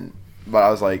 but I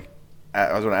was like,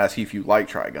 I was gonna ask you if you like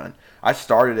Trigun. I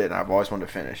started it and I've always wanted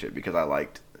to finish it because I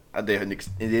liked the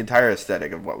entire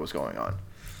aesthetic of what was going on.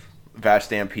 Vast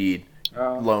Stampede,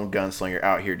 lone gunslinger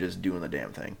out here just doing the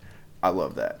damn thing. I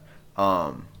love that.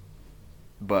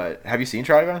 But have you seen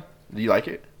Trigun? Do you like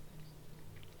it?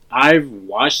 I've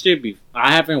watched it.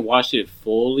 I haven't watched it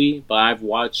fully, but I've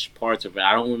watched parts of it.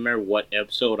 I don't remember what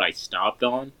episode I stopped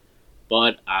on,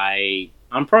 but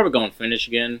I'm probably gonna finish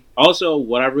again. Also,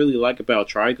 what I really like about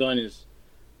Trigun is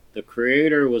the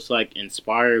creator was like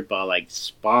inspired by like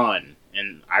Spawn,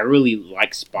 and I really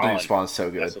like Spawn. Dude, Spawn's so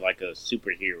good. As like a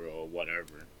superhero or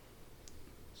whatever.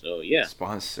 So yeah,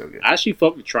 Spawn's so good. I actually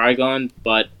fuck with Trigun,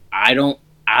 but I don't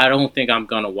think I'm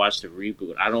gonna watch the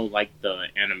reboot. I don't like the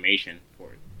animation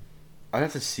for it. I'd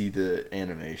have to see the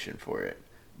animation for it,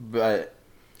 but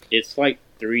It's like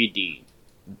 3D.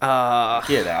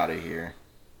 get out of here.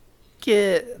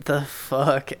 Get the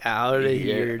fuck out of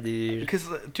here, dude. Because,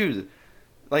 dude,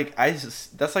 like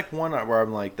that's like one where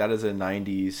I'm like, that is a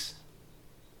 '90s.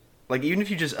 Like, even if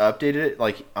you just updated it,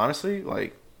 like, honestly,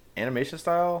 like animation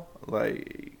style,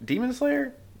 like Demon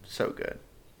Slayer, so good.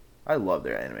 I love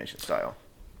their animation style.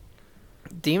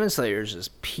 Demon Slayer is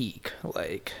just peak,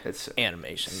 like, It's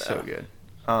animation, though. so good.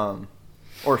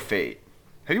 Or Fate.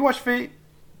 Have you watched Fate,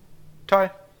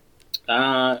 Ty?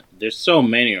 There's so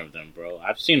many of them, bro.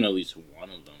 I've seen at least one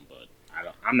of them, but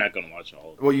I'm not gonna watch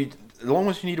all of them. Well, the only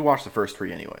ones you need to watch the first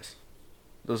 3, anyways.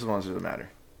 Those are the ones that matter.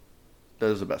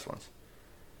 Those are the best ones.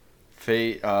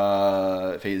 Fate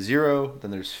Zero.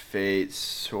 Then there's Fate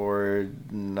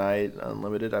Sword Knight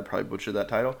Unlimited. I probably butchered that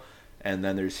title. And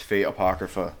then there's Fate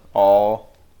Apocrypha.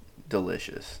 All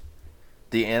delicious.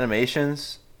 The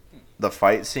animations, the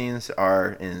fight scenes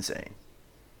are insane.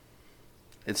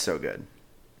 It's so good.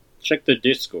 Check the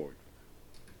Discord.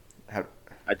 How,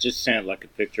 I just sent like a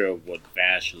picture of what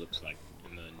Vash looks like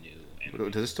in the new anime.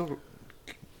 does it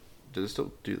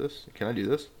still do this? Can I do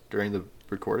this during the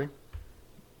recording?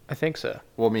 I think so.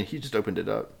 Well, I mean, he just opened it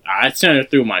up. I sent it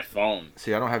through my phone.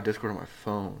 See, I don't have Discord on my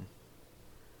phone.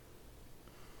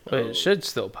 Wait, it should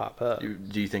still pop up.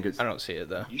 Do you think it's... I don't see it,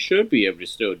 though. You should be able to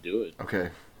still do it. Okay,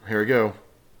 here we go.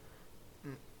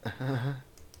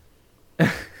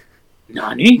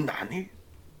 Nani?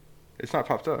 It's not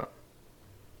popped up.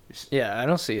 Yeah, I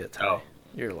don't see it, Ty. Oh.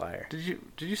 You're a liar. Did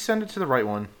you send it to the right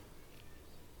one?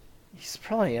 He's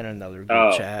probably in another group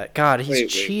Oh. chat. God, he's Wait.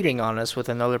 cheating on us with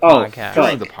another Oh, podcast. fuck.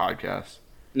 During the podcast.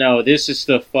 No, this is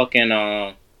the fucking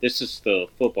this is the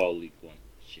football league one.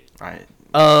 Shit.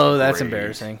 Oh, that's Great.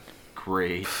 embarrassing.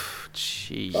 Great.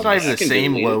 Jeez. It's not even I the can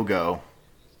same believe it. logo.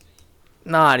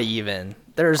 Not even.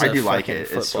 There's I a do like fucking it.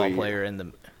 It's football sweet. player in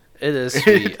the. It is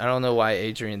sweet. I don't know why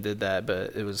Adrian did that,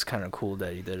 but it was kind of cool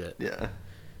that he did it. Yeah.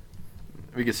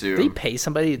 We could sue Did he him. pay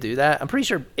somebody to do that? I'm pretty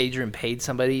sure Adrian paid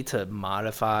somebody to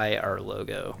modify our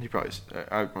logo. He probably.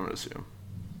 I'm gonna sue him.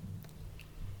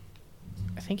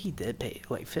 I think he did pay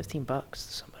like $15 to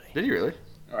somebody. Did he really?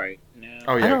 All right, now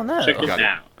Oh yeah. I don't know. check this Got it.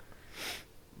 out.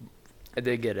 I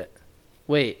did get it.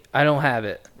 Wait, I don't have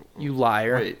it. You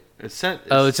liar. Wait. It's sent.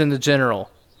 Oh, it's in the general.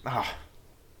 Ah.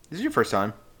 This is your first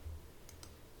time.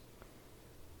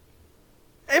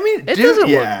 I mean, It dude, doesn't look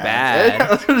yeah. bad.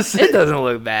 I was gonna say. It doesn't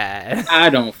look bad. I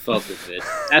don't fuck with it.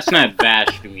 That's not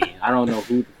Bash to me. I don't know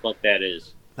who the fuck that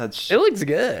is. That's. It looks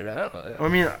good. I don't know. I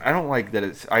mean, I don't like that.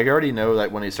 It's. I already know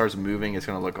that when it starts moving, it's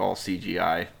gonna look all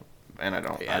CGI, and I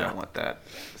don't. I Yeah. don't want that.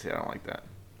 See, I don't like that.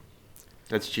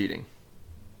 That's cheating.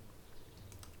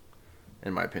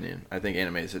 In my opinion, I think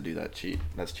animes that do that cheat.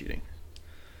 That's cheating.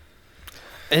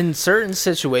 In certain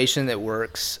situation, it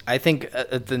works. I think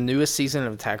the newest season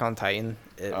of Attack on Titan,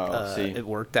 it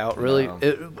worked out really. No.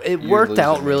 It You're worked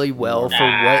out losing me. really well for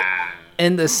Nah. what.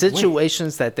 In the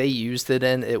situations that they used it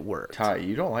in, it worked. Ty,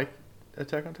 you don't like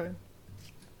Attack on Titan?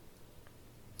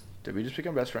 Did we just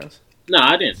become best friends? No,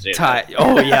 I didn't say Ty, that.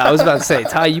 oh yeah, I was about to say,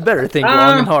 Ty, you better think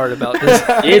long and hard about this.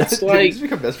 It's Did we like- just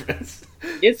become best friends.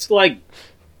 It's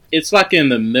like in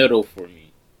the middle for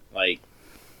me. Like,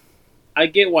 I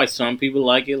get why some people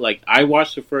like it. Like, I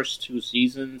watched the first 2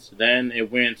 seasons, then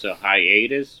it went into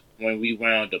hiatus when we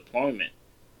went on deployment.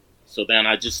 So then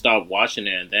I just stopped watching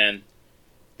it, and then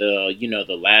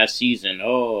the last season.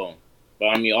 Oh, but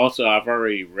I mean, also I've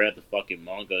already read the fucking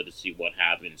manga to see what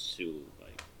happens to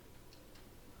like.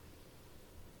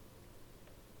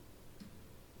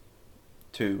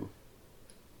 2.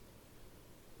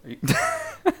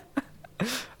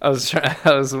 I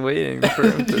was waiting for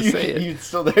him to say it. You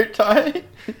still there, Ty?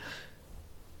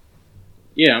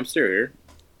 Yeah, I'm still here.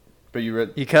 But you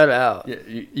read. You cut out. Yeah,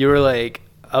 You were like,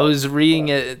 I was reading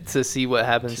it to see what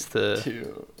happens to.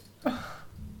 2.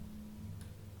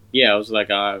 Yeah, I was like,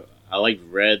 I like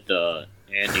read the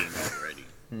ending already,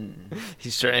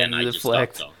 He's trying and I to just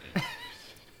stopped deflect. talking.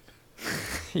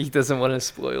 He doesn't want to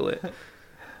spoil it.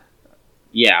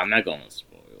 Yeah, I'm not going to spoil.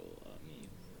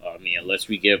 I mean, unless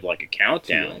we give like a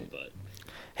countdown, but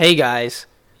Hey guys,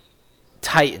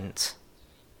 Titans.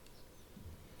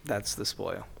 That's the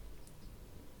spoil.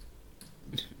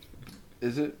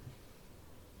 Is it?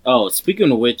 oh,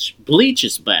 speaking of which, Bleach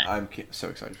is back. I'm so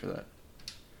excited for that.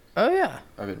 Oh yeah.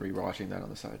 I've been rewatching that on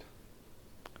the side.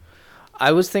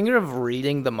 I was thinking of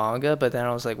reading the manga, but then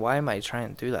I was like, why am I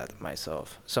trying to do that to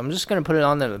myself? So I'm just gonna put it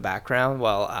on in the background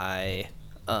while I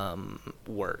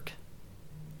work.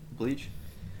 Bleach?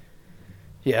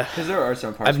 Yeah. Because there are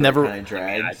some parts I've where never- it kind of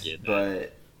drags, did that.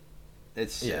 but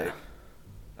it's sick. Yeah.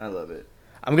 I love it.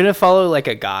 I'm gonna follow like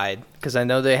a guide because I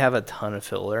know they have a ton of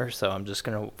filler. So I'm just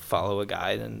gonna follow a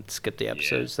guide and skip the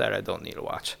episodes that I don't need to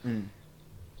watch.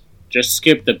 Just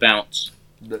skip the bounce.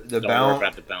 The Don't worry bounce.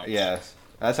 about the bounce. Yes,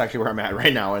 that's actually where I'm at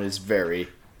right now, and it's very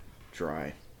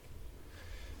dry.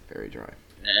 Very dry.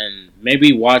 And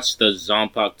maybe watch the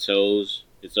Zanpakuto Toes.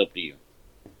 It's up to you.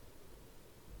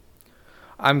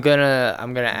 I'm gonna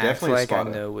act Definitely like I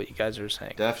Espada. know what you guys are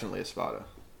saying. Definitely Espada.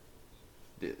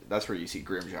 That's where you see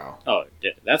Grimjow. Oh,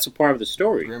 that's a part of the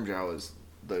story. Grimjow is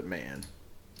the man.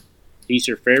 He's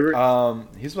your favorite?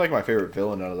 He's like my favorite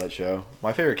villain out of that show.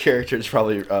 My favorite character is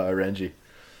probably Renji.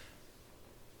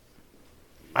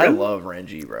 I love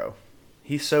Renji, bro.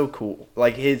 He's so cool.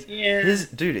 Like his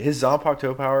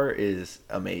Zanpakuto power is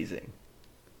amazing.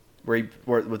 Where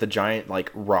with the giant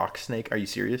like rock snake. Are you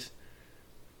serious?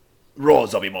 Roll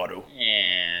Zabimaru.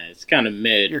 Yeah, it's kind of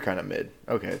mid. You're kind of mid.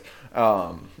 Okay.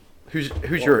 Who's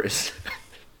yours?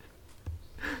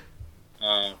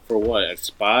 For what?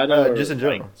 Espada? or just in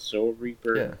general. Like Soul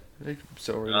Reaper? Yeah.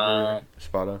 So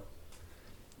Espada.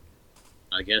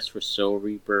 I guess for Soul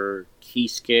Reaper,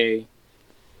 Kisuke.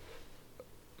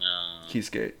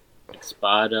 Kisuke.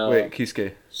 Espada. Wait,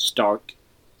 Kisuke. Stark.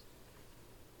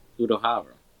 Udohara.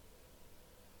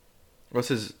 What's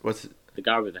The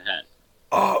guy with the hat.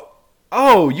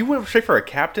 Oh, you went straight for a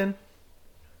captain?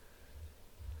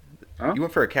 Huh? You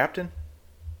went for a captain?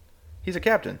 He's a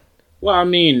captain. Well, I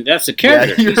mean, that's a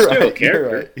character. He's still a character.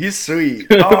 You're right. He's sweet.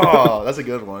 Oh, that's a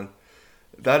good one.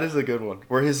 That is a good one.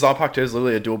 Where his Zanpakuto is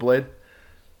literally a dual blade.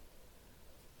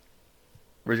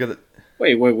 Where he's got the...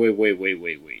 Wait.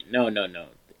 No.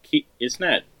 It's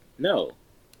not. No.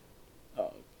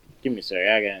 Oh, give me a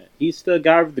second. He's the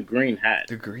guy with the green hat.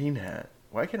 The green hat.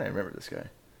 Why can't I remember this guy?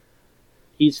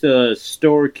 He's the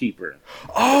storekeeper.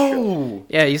 Oh,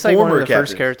 Yeah, he's like one of the captain.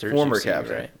 first characters. Former you've seen,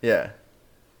 captain. right? Yeah.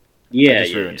 Yeah, I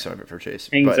just yeah. ruined some of it for Chase.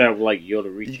 Hangs but out with like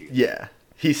Yodorichi. yeah,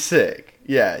 he's sick.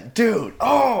 Yeah, dude.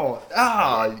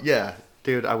 Yeah,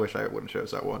 dude. I wish I wouldn't chose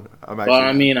that one. I'm actually. But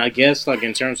I mean, I guess like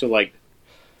in terms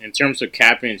of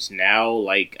captains now,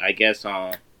 like I guess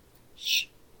the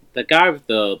guy with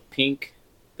the pink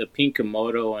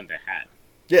Komodo and the hat.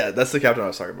 yeah, that's the captain I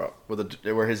was talking about.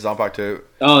 Where his Zanpakuto.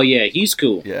 Oh yeah, he's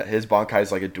cool. Yeah, his Bankai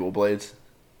is like a dual blades.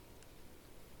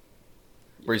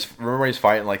 Remember when he's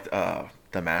fighting like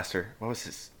the master? What was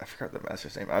his? I forgot the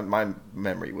master's name. My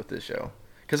memory with this show,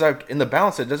 because in the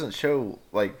balance it doesn't show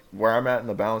like where I'm at in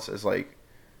the balance is like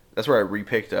that's where I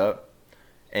repicked up,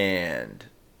 and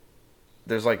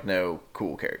there's like no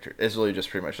cool character. It's really just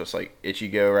pretty much just like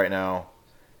Ichigo right now,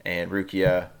 and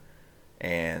Rukia,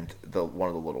 and one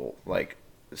of the little like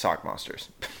sock monsters.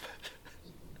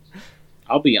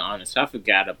 I'll be honest, I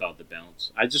forgot about the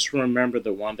balance. I just remember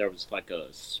the one that was like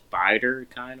a spider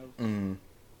kind of. Mm.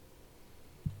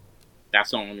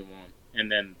 That's the only one. And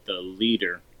then the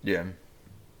leader. Yeah,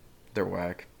 they're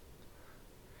whack.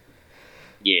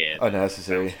 Yeah.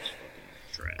 Unnecessary.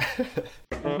 Trash.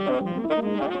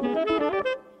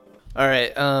 All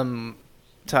right,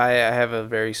 Ty, I have a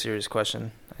very serious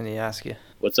question I need to ask you.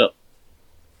 What's up?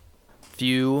 If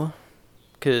you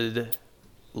could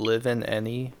live in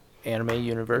any anime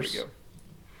universe, There we go.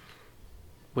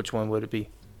 which one would it be?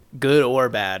 Good or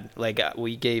bad? Like,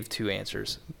 we gave two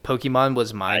answers. Pokemon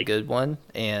was my good one,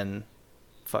 and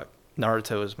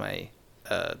Naruto was my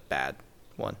bad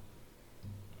one.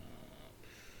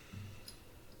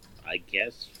 I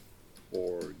guess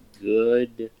for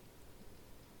good,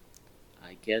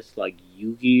 I guess like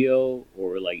Yu-Gi-Oh!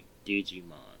 Or like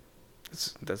Digimon.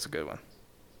 That's a good one.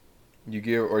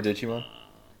 Yu-Gi-Oh or Digimon?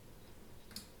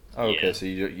 Oh, okay, yeah. so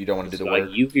you don't want to do the like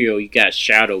work. Yu-Gi-Oh! You got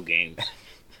shadow games.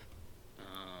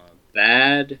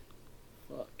 Bad,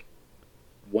 fuck.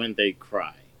 When they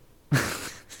cry.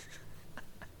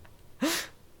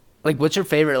 Like, what's your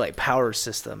favorite like power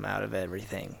system out of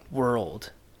everything?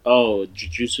 World. Oh,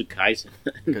 Jujutsu Kaisen.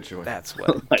 Good choice. That's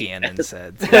what Like, Ganon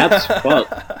said. That's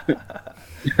fucked. We are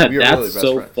That's really best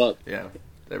so friends. fucked. Yeah,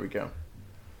 there we go.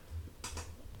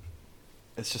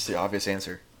 It's just the obvious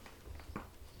answer.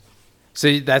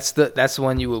 So that's the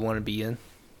one you would want to be in.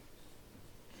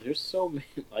 There's so many,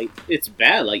 like, it's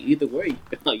bad. Like, either way,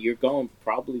 you're going to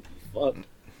probably be fucked.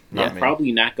 Not I'm me.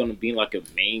 probably not going to be, like, a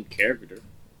main character.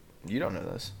 You don't know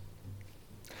this.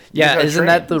 Yeah, gotta isn't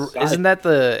train. that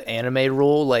the anime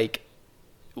rule? Like,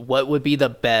 what would be the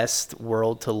best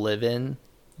world to live in?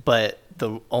 But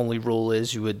the only rule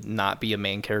is you would not be a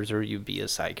main character; you'd be a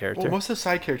side character. Well, most of the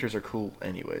side characters are cool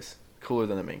anyways. Cooler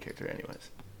than the main character anyways.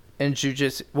 And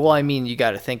Jujutsu, well, I mean, you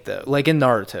got to think though. Like in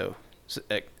Naruto,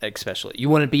 especially, you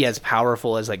wouldn't be as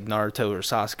powerful as like Naruto or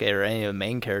Sasuke or any of the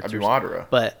main I'd characters. be Madara.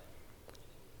 But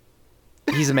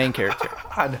he's a main character.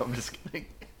 I know, I'm just kidding.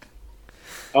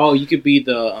 Oh, you could be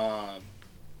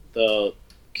the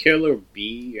Killer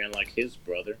Bee and, like, his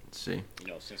brother. Let's see. You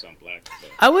know, since I'm black.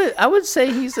 But. I would say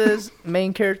he's a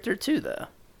main character too, though.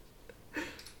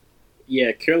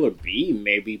 Yeah, Killer Bee,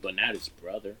 maybe, but not his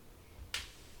brother.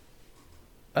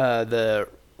 The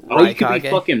Oh, you could be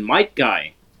Raikage. fucking Mike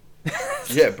Guy.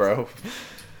 Yeah, bro. What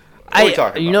are we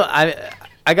talking about?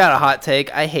 I got a hot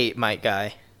take. I hate Mike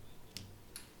Guy.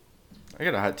 I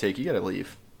got a hot take. You gotta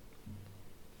leave.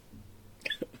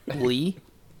 Lee,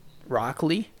 Rock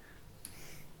Lee.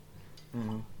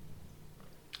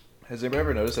 Has anybody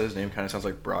ever noticed that his name kind of sounds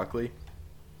like broccoli?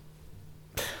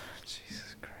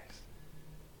 Jesus Christ.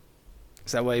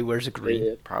 Is that why he wears a green?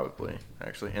 Yeah. Probably,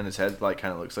 actually. And his head like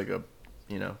kind of looks like a,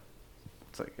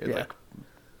 it's like Yeah.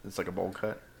 it's like a bowl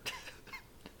cut.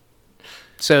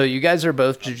 So you guys are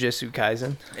both Jujutsu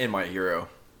Kaisen. In My Hero.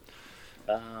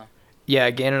 Yeah,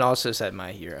 Ganon also said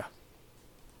My Hero.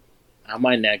 I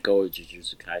might not go with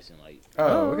Jujutsu Kaisen. Like,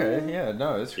 Oh, okay. Yeah,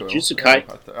 no, it's cool. Jujutsu I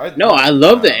Kaisen. No, I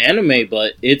love the anime,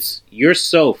 but you're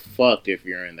so fucked if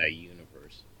you're in that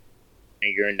universe,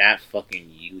 and you're not fucking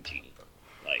Yuji.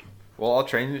 Like, Well, I'll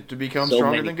train you to become so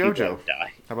stronger many than people Gojo. have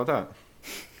died. How about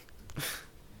that?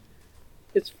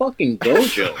 It's fucking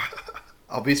Gojo.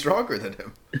 I'll be stronger than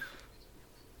him.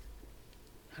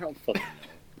 I don't fucking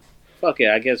know. Fuck it,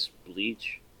 I guess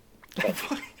Bleach.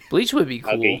 Fuck it. Bleach would be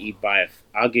cool. I'll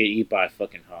get eat by a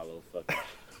fucking Hollow. Fuck it.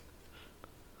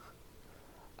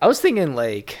 I was thinking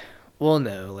like, well,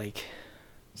 no, like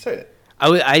Say it.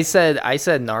 I said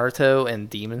Naruto and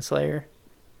Demon Slayer.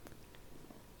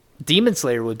 Demon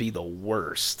Slayer would be the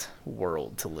worst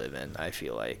world to live in. I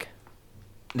feel like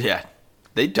Yeah,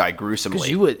 they die because gruesomely.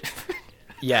 you would,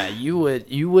 Yeah, you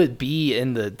would be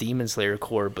in the Demon Slayer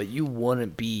Corps, but you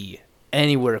wouldn't be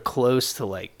anywhere close to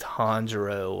like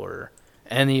Tanjiro or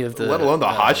any of the. Let alone the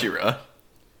Hashira.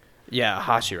 Yeah,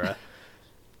 Hashira.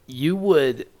 You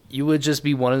would just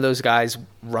be one of those guys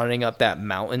running up that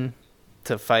mountain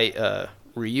to fight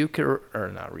Ryuk or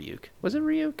not Ryuk. Was it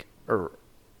Ryuk or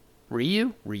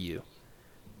Ryu? Ryu.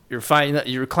 You're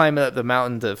climbing up the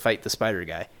mountain to fight the spider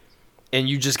guy, and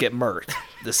you just get murked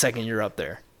the second you're up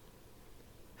there.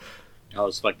 Oh,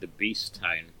 it's like the Beast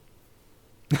Titan.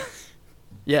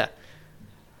 Yeah.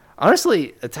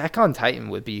 Honestly, Attack on Titan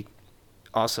would be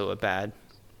also a bad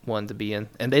one to be in,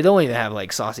 and they don't even have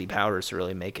like saucy powers to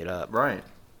really make it up. Right.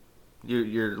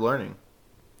 You're learning.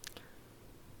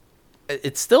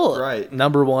 It's still Right.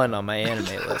 number one on my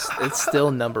anime list. It's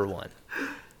still number one.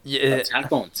 Yeah.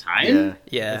 Attack on Titan?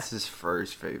 Yeah. It's his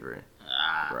first favorite.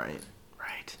 Ah, Right.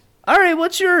 Right. All right,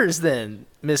 what's yours then,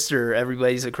 Mr.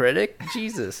 Everybody's a Critic?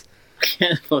 Jesus. I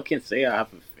can't fucking say I have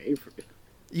a favorite.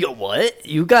 Yo, what?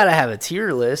 You gotta have a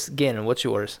tier list. Gannon, what's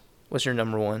yours? What's your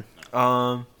number one?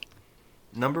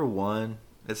 Number one,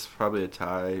 it's probably a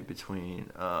tie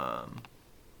between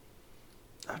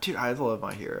dude, I love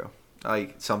My Hero.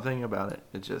 Like something about it,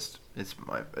 it just makes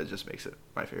it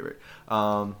my favorite.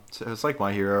 So it's like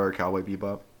My Hero or Cowboy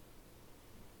Bebop.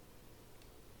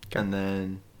 Okay. And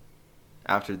then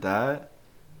after that,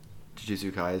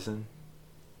 Jujutsu Kaisen.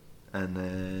 And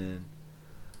then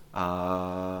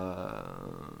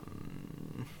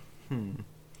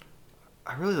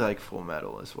I really like Full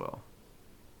Metal as well.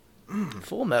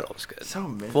 Full Metal's good. So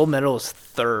many. Full Metal's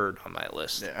third on my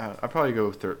list. Yeah, I'd probably go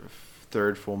with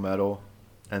third Full Metal,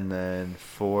 and then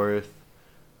fourth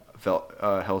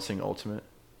Hellsing Ultimate,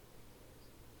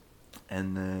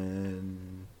 and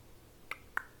then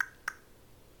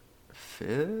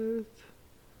fifth.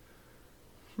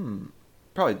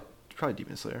 Probably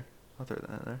Demon Slayer. I'll throw that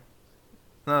in there.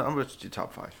 No, I'm going to do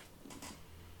top 5.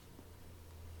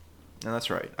 And that's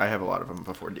right. I have a lot of them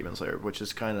before Demon Slayer, which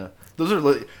is kind of those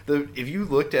are if you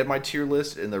looked at my tier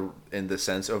list in the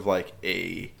sense of like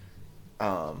a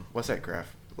what's that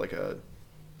graph, like a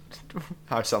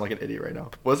I sound like an idiot right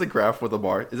now. What's a graph with a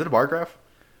bar? Is it a bar graph?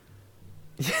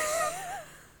 You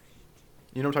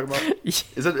know what I'm talking about?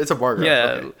 It's a bar graph. Yeah,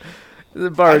 Okay.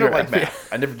 the bar I don't graph. like math.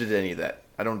 I never did any of that.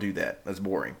 I don't do that. That's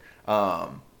boring.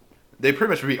 They pretty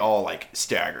much would be all like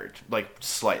staggered, like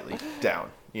slightly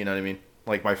down. You know what I mean?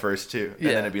 Like my first two, and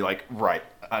then it'd be like right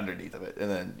underneath of it, and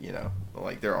then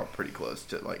like they're all pretty close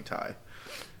to like tie.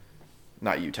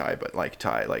 Not you tie, but like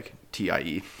tie, like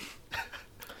TIE.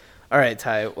 All right,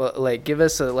 Ty. Well, like give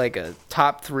us a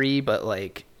top 3, but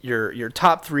like your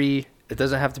top 3. It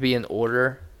doesn't have to be in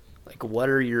order. Like, what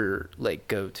are your like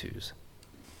go-tos?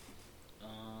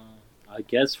 I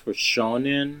guess for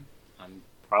shonen, I'm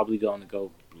probably going to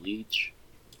go Bleach.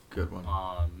 Good one.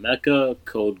 Mecha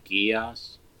Code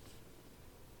Geass.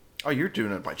 Oh, you're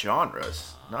doing it by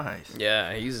genres. Nice.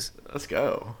 Yeah, Let's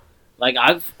go. Like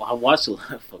I watched a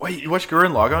lot of. Wait, you watch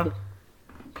Gurren Lagann?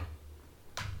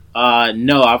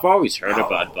 No, I've always heard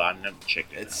about it, but I've never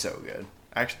checked it. It's so good.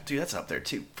 Actually, dude, that's up there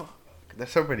too. Fuck, there's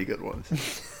so many good ones.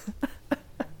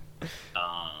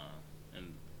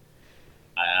 And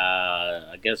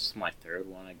I guess my third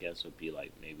one, would be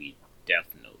like maybe Death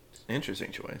Note.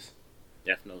 Interesting choice.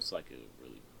 Death Note's like a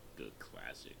really good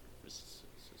classic for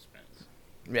suspense.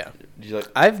 yeah. Did you like?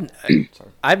 Sorry.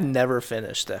 I've never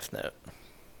finished Death Note.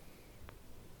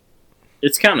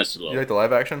 It's kind of slow. You like the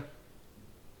live action?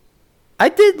 I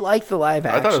did like the live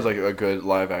action. I thought it was like a good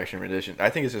live action rendition. I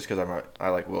think it's just because I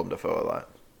like Willem Dafoe a lot.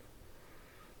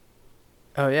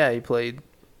 Oh yeah, he played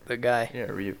the guy. Yeah,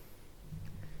 Ryu.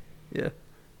 Yeah.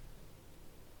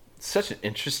 Such an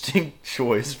interesting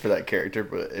choice for that character,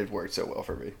 but it worked so well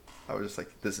for me. I was just like,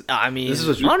 this is. I mean, This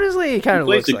is what honestly, it kind He of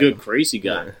plays looks a like good him. crazy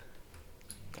guy.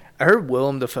 Yeah, I heard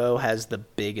Willem Dafoe has the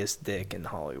biggest dick in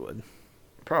Hollywood.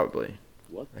 probably.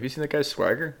 What? Have you seen that guy's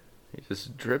swagger? He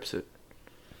just drips it.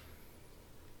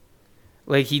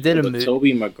 Like he did a But movie.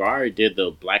 Tobey Maguire did the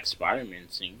Black Spider-Man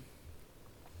scene.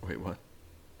 Wait, what?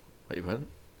 Wait, what?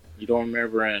 You don't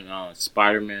remember in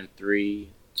Spider-Man 3,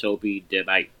 Tobey did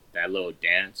like that little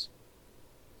dance?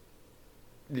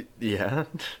 Yeah.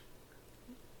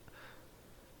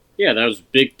 Yeah, that was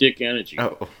big dick energy.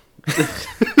 Oh.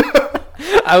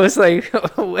 I was like,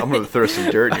 wait. I'm gonna throw some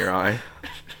dirt in your eye.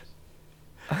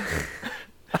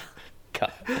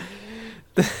 God.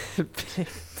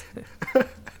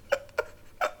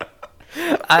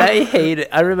 I hate it.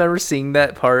 I remember seeing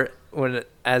that part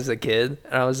as a kid,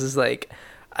 and I was just like,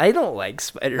 I don't like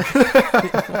Spider-Man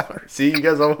anymore. See, you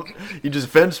guys you just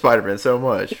defend Spider-Man so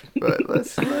much, but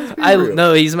let's be real.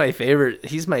 No, he's my favorite.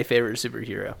 He's my favorite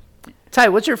superhero. Ty,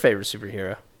 what's your favorite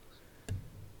superhero?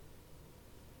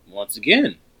 Once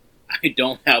again, I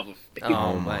don't have a favorite.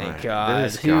 Oh my god,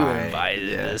 this who guy, invited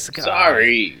yeah. this guy?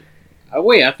 Sorry.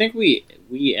 Wait, I think we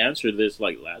answered this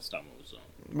like last time it was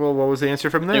on. Well, what was the answer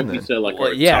from I think then? we Then? said like Well,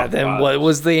 our yeah, top then fives. what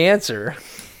was the answer?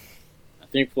 I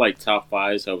think for like top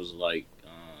fives, I was like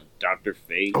Doctor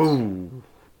Fate, Ooh,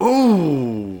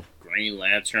 Green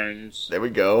Lanterns, there we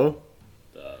go.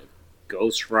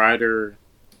 Ghost Rider.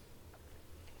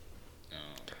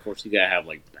 Of course, you gotta have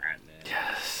like Batman.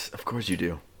 Yes, of course you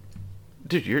do,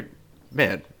 dude. You're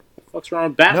man. What's wrong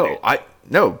with Batman?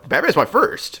 No, Batman's my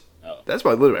first. Oh. That's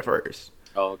literally my first.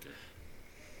 Oh, okay.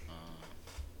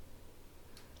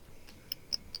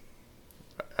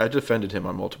 I defended him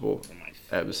on multiple For my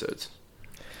favorite. episodes,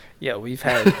 Yeah, we've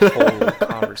had whole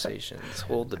conversations,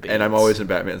 whole debates. and I'm always in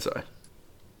Batman's side.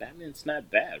 Batman's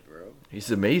not bad, bro. He's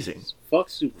amazing. Fuck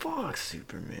Super. Fuck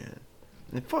Superman,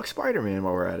 and fuck Spider-Man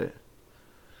while we're at it.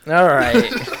 All right,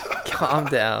 calm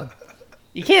down.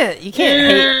 You can't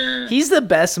hate. He's the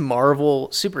best Marvel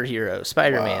superhero,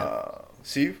 Spider-Man.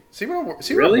 See what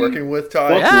Really? I'm working with, Ty.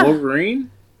 Fuck Yeah.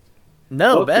 Wolverine.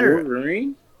 No, Fuck better.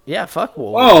 Wolverine. Yeah, fuck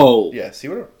Wolverine. Whoa. Yeah, see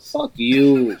what Fuck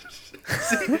you.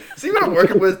 see what I'm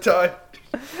working with, Ty.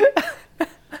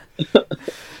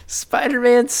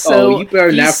 Spider-Man's so You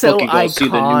better not he's so fucking go see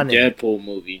the iconic. new Deadpool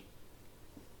movie.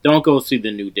 Don't go see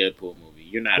the new Deadpool movie.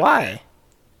 You're not. Why?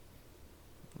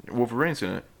 Wolverine's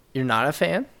in it. You're not a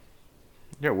fan?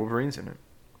 Yeah, Wolverine's in it.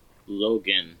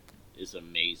 Logan is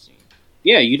amazing.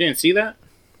 Yeah, you didn't see that?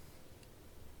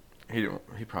 He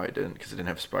probably didn't because it didn't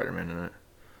have Spider-Man in it.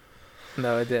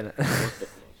 No, I didn't.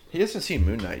 He hasn't seen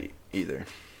Moon Knight either.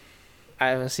 I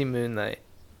haven't seen Moon Knight.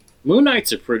 Moon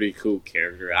Knight's a pretty cool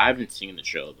character. I haven't seen the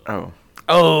show though.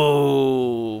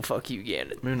 Oh, Oh, fuck you,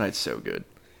 Ganon. Moon Knight's so good.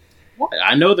 What?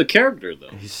 I know the character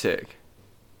though. He's sick.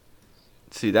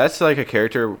 See, that's like a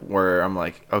character where I'm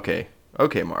like, okay,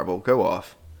 Marvel, go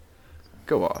off.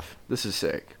 This is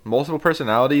sick. Multiple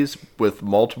personalities with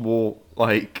multiple,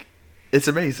 like, it's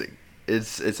amazing.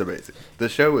 It's amazing. The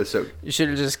show is so, You should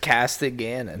have just casted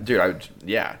Ganon. dude.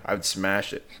 I would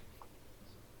smash it.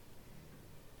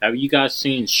 Have you guys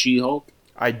seen She-Hulk?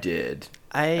 I did,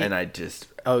 and I just,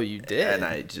 Oh, you did? and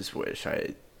I just wish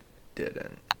I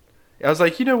didn't. I was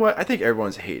like, you know what? I think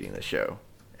everyone's hating the show,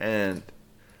 and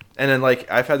then like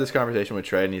I've had this conversation with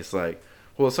Trey, and he's like,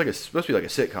 well, it's like supposed to be like a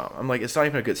sitcom. I'm like, it's not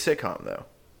even a good sitcom though.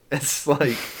 It's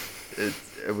like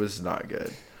it was not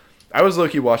good. I was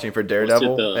low-key watching for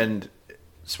Daredevil, though? and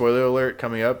spoiler alert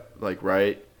coming up like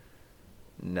right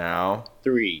now.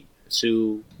 3,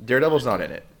 2. Daredevil's not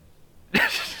in it.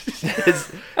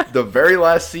 It's the very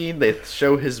last scene they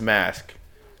show his mask,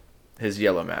 his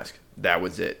yellow mask. That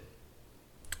was it.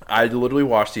 I literally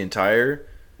watched the entire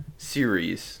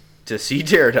series to see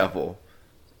Daredevil,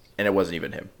 and it wasn't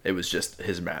even him. It was just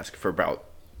his mask for about.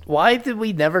 Why did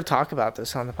we never talk about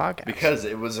this on the podcast? Because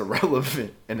it was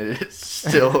irrelevant, and it is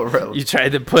still irrelevant. You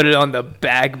tried to put it on the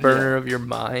back burner of your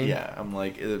mind. Yeah, I'm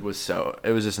like, it was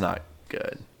just not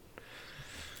good.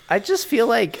 I just feel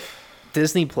like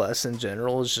Disney Plus in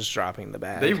general is just dropping the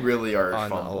bag. They really are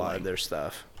on fumbling. a lot of their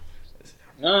stuff.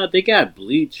 They got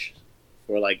Bleach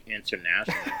for like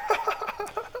international.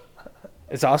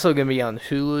 It's also going to be on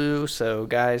Hulu, so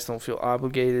guys, don't feel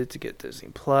obligated to get Disney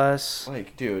Plus.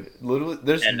 Like, dude, literally,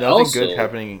 there's And nothing also- good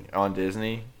happening on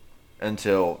Disney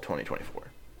until 2024.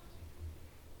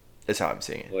 That's how I'm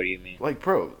seeing it. What do you mean? Like,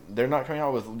 bro, they're not coming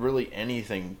out with really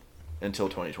anything until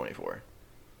 2024.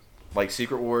 Like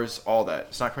Secret Wars, all that.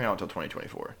 It's not coming out until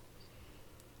 2024.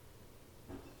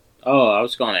 Oh, I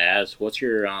was going to ask, what's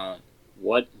your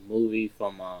what movie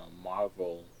from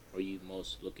Marvel are you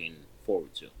most looking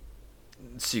forward to?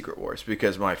 Secret Wars,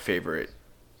 because one of my favorite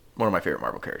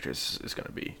Marvel characters is going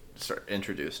to be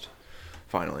introduced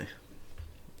finally.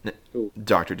 Who?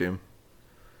 Doctor Doom.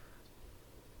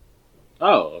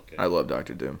 Oh, okay. I love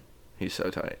Doctor Doom. He's so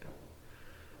tight.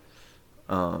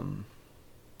 And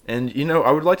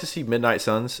I would like to see Midnight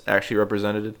Suns actually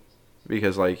represented,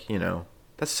 because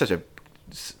that's such a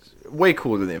way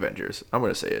cooler than the Avengers. I'm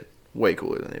gonna say it, way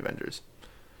cooler than the Avengers.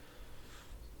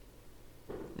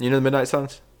 You know the Midnight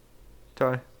Suns,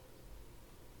 Ty?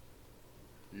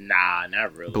 Nah,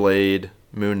 not really. Blade,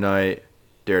 Moon Knight,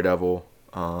 Daredevil.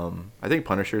 I think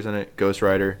Punisher's in it. Ghost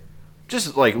Rider.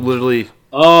 Just like literally.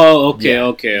 Oh, okay, Yeah,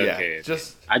 okay. yeah.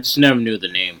 Just I just never knew the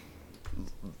name.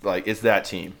 like it's that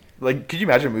team. Like, could you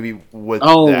imagine a movie with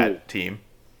Oh. that team?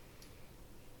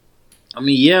 I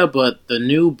mean, yeah, but the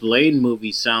new Blade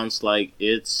movie sounds like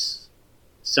it's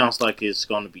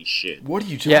going to be shit. What are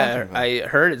you talking Yeah, about? I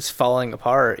heard it's falling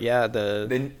apart. Yeah,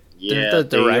 Then Yeah, didn't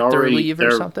the they director already- leave or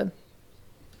they're- something?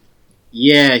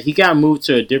 Yeah, he got moved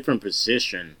to a different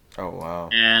position. Oh wow.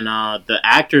 And the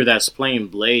actor that's playing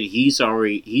Blade, he's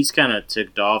kind of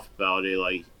ticked off about it.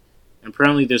 Like,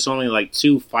 apparently, there's only like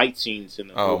 2 fight scenes in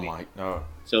the Oh movie. my no.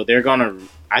 So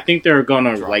I think they're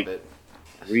gonna Drop like it.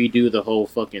 redo the whole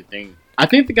fucking thing. I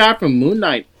think the guy from Moon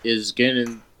Knight is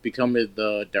becoming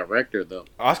the director though.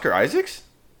 Oscar Isaacs,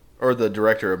 or the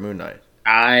director of Moon Knight.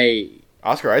 I'm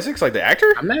Oscar Isaacs, like the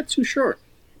actor. not too sure.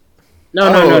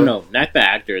 No, not the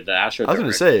actor, the actual. I was director.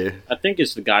 gonna say, I think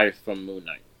it's the guy from Moon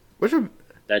Knight which one?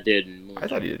 that did Moon Knight. I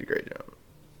thought he did a great job.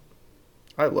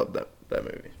 I loved that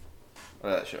movie.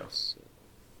 That show.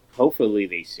 Hopefully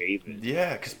they save it.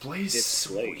 Yeah, because Blade's It's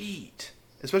Blade. sweet.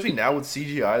 Especially now with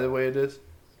CGI the way it is.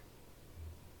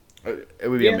 It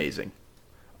would be Yeah. amazing.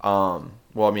 Well,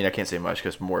 I mean, I can't say much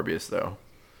because Morbius, though.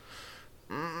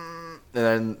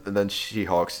 And then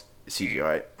She-Hulk's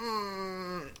CGI.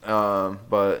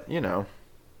 But, you know.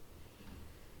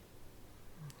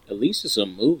 At least it's a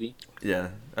movie. Yeah.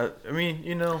 I mean,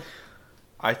 you know.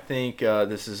 I think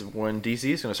this is when DC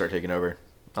is going to start taking over,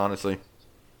 honestly.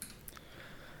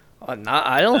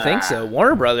 I don't think so.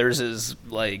 Warner Brothers is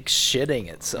like shitting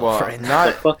itself Well, right now.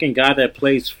 The fucking guy that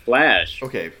plays Flash.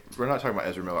 Okay, we're not talking about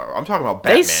Ezra Miller. I'm talking about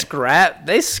They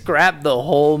Batman. scrapped the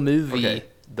whole movie. Okay,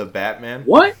 the Batman.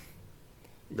 What?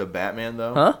 The Batman,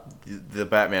 though? Huh? The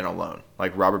Batman alone.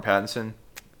 Like Robert Pattinson.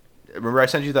 Remember I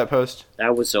sent you that post?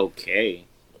 That was okay.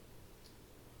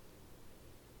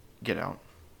 Get out.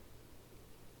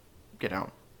 Get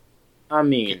out. I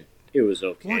mean, it was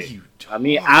okay. What are you I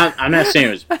mean, I'm not saying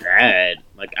it was bad.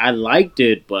 Like, I liked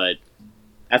it, but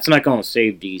that's not gonna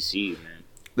save DC, man.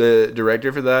 The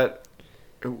director for that,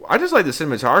 I just like the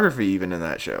cinematography even in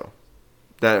that show.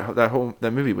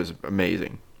 That movie was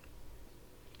amazing.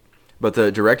 But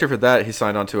the director for that, he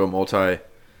signed onto a multi-year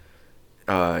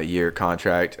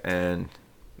contract, and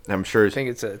I'm sure I think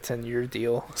it's a 10-year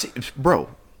deal. bro,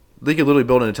 they could literally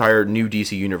build an entire new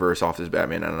DC universe off this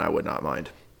Batman, and I would not mind.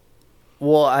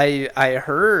 Well, I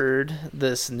heard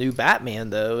this new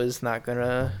Batman though is not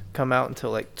gonna come out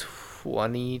until like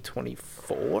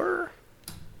 2024.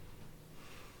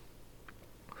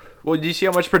 Well, did you see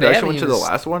how much production haven't went to the even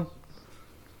last one?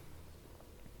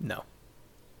 No.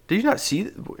 Did you not see?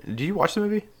 Did you watch the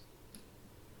movie?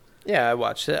 Yeah, I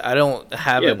watched it. I don't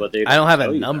have Yeah, but they I don't have don't a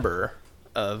tell you number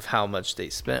of how much they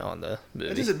spent on the It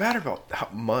movie. doesn't matter about how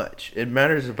much. It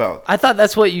matters about I thought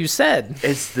that's what you said.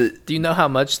 it's the Do you know how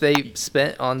much they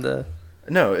spent on the?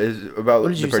 no. It's about What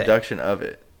did the you say? production of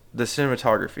it, the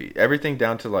cinematography, everything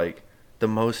down to like the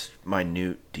most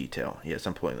minute detail. Yes,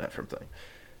 I'm pulling that from thing.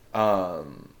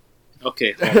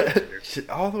 Okay, hold on,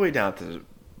 Twitter. All the way down to the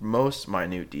most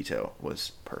minute detail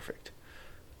was perfect.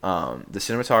 The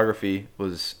cinematography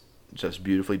was just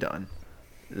beautifully done.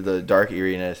 The dark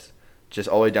eeriness, just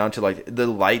all the way down to like the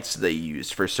lights they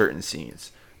used for certain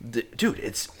scenes. Dude,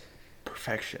 it's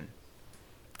perfection.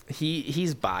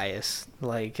 He's biased.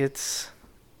 Like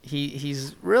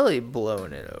he's really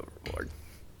blowing it overboard.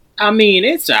 I mean,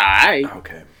 it's alright.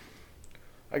 Okay,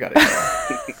 I got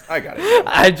it. I got it.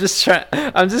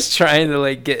 I'm just trying to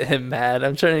like get him mad.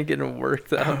 I'm trying to get him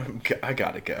worked up. I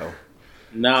gotta go.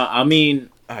 No, I mean,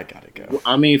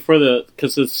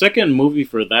 because the second movie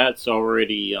for that's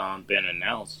already been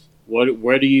announced.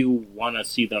 Where do you want to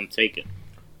see them take it?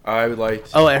 I would like.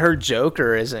 Oh, I heard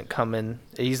Joker isn't coming.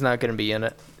 He's not going to be in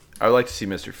it. I would like to see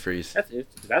Mr. Freeze.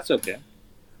 That's okay.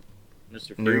 Mr.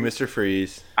 Freeze. New Mr.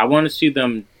 Freeze. I want to see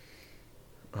them.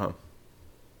 Huh.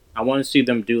 I want to see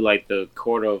them do like the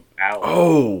Court of Owls.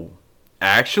 Oh,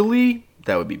 actually,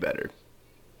 that would be better.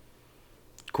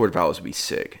 Court of Owls would be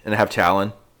sick, and have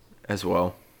Talon as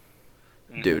well.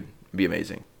 Dude, it'd be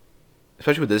amazing.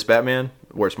 Especially with this Batman,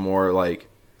 where it's more like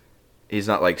he's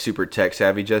not like super tech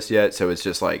savvy just yet, so it's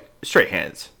just like straight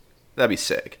hands. That'd be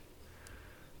sick.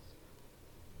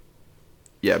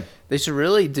 Yeah, They should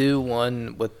really do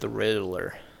one with the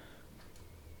Riddler.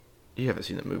 you haven't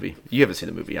seen the movie. You haven't seen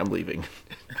the movie. I'm leaving.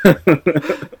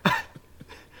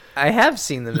 I have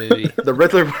seen the movie. The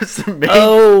Riddler was the main.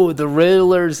 Oh, the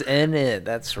Riddler's in it.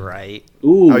 That's right.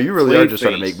 Ooh, Oh, you really are just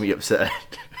trying to Clayface. make me upset.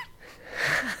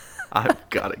 I've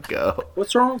gotta go.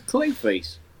 What's wrong with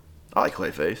Clayface? I like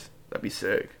Clayface. That'd be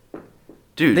sick,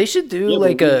 dude. They should do Yeah,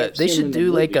 like but we a have they seen should him in do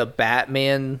the like movie. a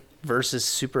Batman versus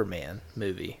Superman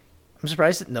movie. I'm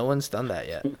surprised that no one's done that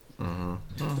yet.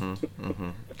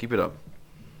 Keep it up.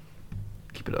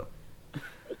 Keep it up.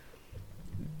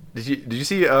 Did you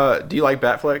see? Do you like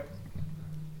Batfleck?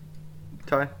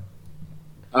 Ty?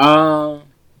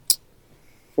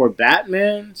 For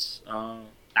Batman's,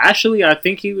 actually, I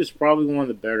think he was probably one of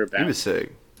the better Batman. He was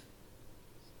sick.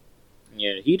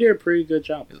 Yeah, he did a pretty good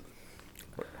job.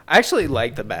 I actually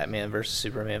like the Batman versus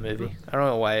Superman movie. I don't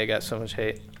know why it got so much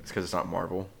hate. It's because it's not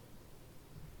Marvel.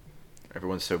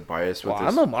 Everyone's so biased with Well,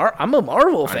 this. I'm a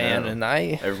Marvel I fan, know. and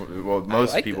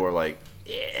Most like people it. are like,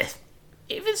 if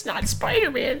it's not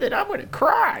Spider-Man, then I'm gonna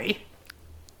cry.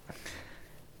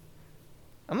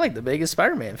 I'm like the biggest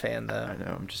Spider-Man fan, though. I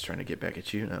know. I'm just trying to get back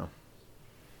at you now.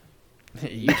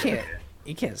 You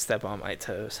can't step on my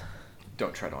toes.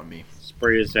 Don't tread on me.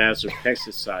 Spray his ass with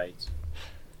pesticides.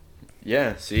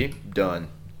 Yeah. See, done.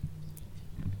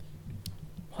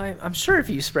 Well, I'm sure if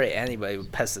you spray anybody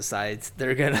with pesticides,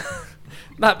 they're gonna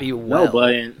not be well. No,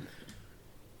 but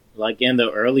in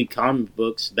the early comic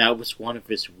books, that was one of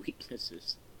his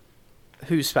weaknesses.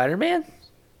 Who's Spider-Man?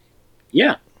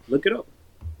 Yeah, look it up.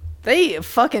 They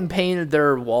fucking painted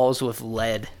their walls with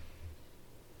lead.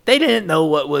 They didn't know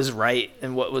what was right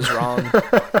and what was wrong.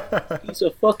 He's a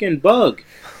fucking bug.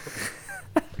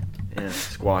 Yeah,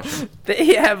 squash him.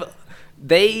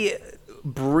 They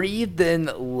breathed in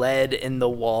lead in the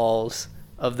walls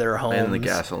of their homes. And the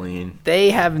gasoline. They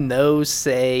have no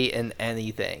say in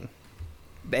anything.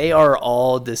 They are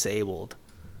all disabled.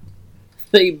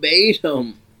 They made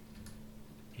him.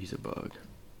 He's a bug.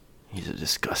 He's a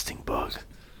disgusting bug.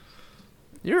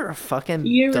 You're a fucking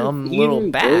He dumb even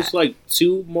little bat. grows like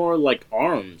 2 more like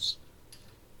arms.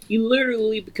 He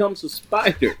literally becomes a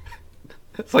spider.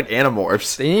 It's like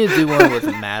Animorphs. They need to do one with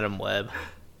Madam Web.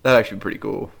 That'd actually be pretty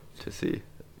cool to see.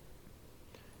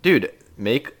 Dude,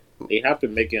 make. They have to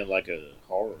make it like a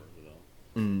horror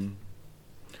though.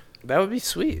 That would be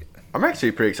sweet. I'm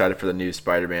actually pretty excited for the new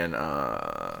Spider-Man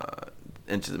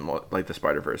into the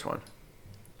Spider-Verse one.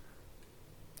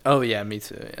 Oh yeah, me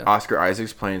too. Yeah. Oscar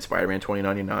Isaac's playing Spider-Man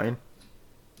 2099.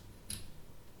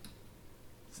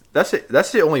 That's it.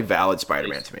 That's the only valid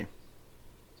Spider-Man to me.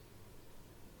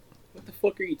 What the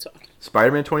fuck are you talking?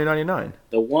 Spider-Man 2099,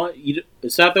 The one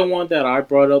is that the one that I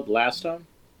brought up last time?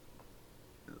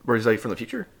 where he's like from the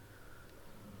future.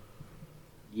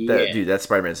 Yeah. Dude, that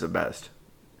Spider-Man's the best.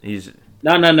 He's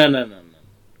No.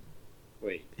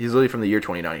 Wait. literally from the year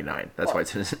 2099. That's why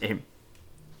it's in his name.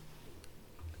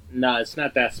 No, it's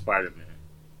not that Spider-Man.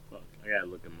 Fuck, I gotta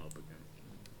look him up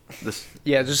again. This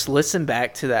Yeah, just listen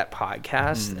back to that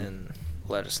podcast and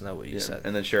let us know what you yeah, said.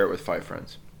 and then share it with 5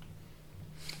 friends.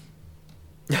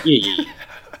 Yeah.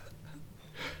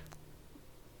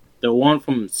 The one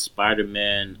from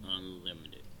Spider-Man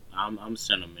Unlimited. I'm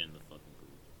sending him in the fucking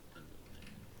group.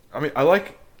 I mean, I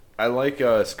like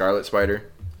Scarlet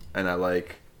Spider, and I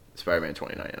like Spider-Man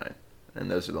 2099, and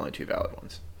those are the only 2 valid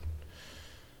ones.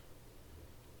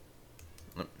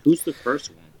 Who's the first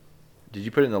one? Did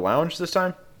you put it in the lounge this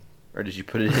time, or did you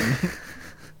put it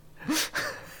in?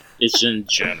 It's in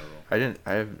general. I didn't.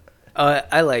 I have.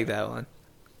 I like that one.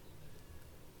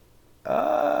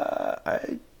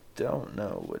 I don't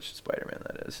know which Spider-Man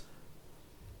that is.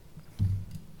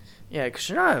 Yeah, because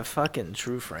you're not a fucking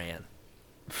true Fran.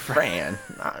 Fran,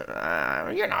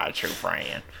 you're not a true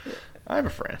Fran. I have a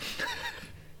friend.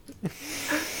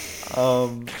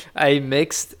 I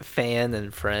mixed fan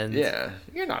and friend. Yeah,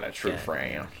 you're not a true Yeah.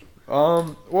 Fran.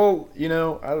 Well,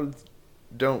 I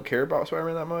don't care about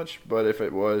Spider-Man that much, but if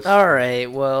it was, All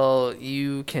right, well,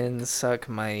 you can suck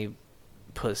my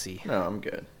pussy. no, I'm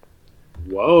good.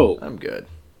 Whoa. I'm good.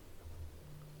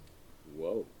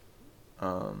 Whoa.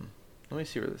 Let me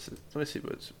see where this is. Let me see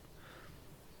what's.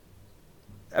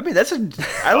 I mean,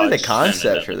 I like the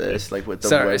concept for this, like with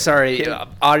the. Sorry,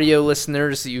 audio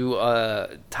listeners, you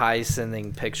Ty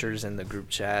sending pictures in the group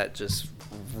chat, just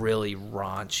really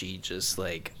raunchy, just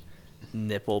like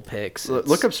nipple pics.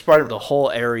 Look up Spider. The whole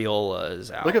areola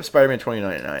is out. Look up Spider-Man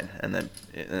 2099, and then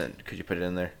could you put it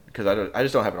in there? Because I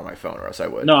just don't have it on my phone, or else I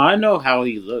would. No, I know how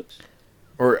he looks.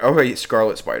 Or okay,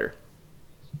 Scarlet Spider.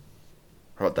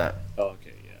 How about that? Oh,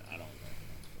 okay, yeah, I don't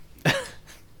know.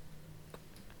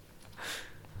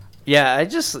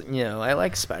 Yeah, I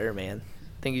like Spider-Man.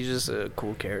 I think he's just a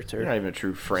cool character. You're not even a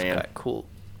true He's Fran. got cool.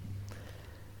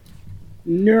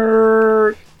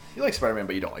 Nerd. You like Spider-Man,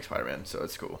 but you don't like Spider-Man, so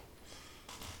it's cool.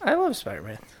 I love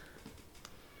Spider-Man.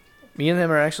 Me and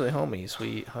him are actually homies.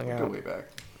 We hung Go out. way back.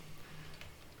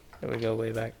 We go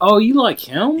way back. Oh, you like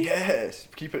him? Yes.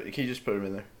 Can you just put him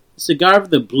in there? It's the guy with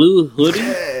the blue hoodie?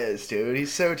 Yes, dude.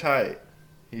 He's so tight.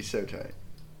 He's so tight.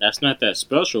 That's not that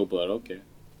special, but okay.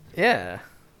 Yeah,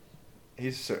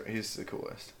 He's the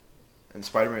coolest. And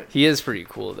Spider-Man he is pretty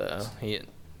cool though.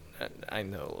 I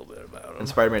know a little bit about him. and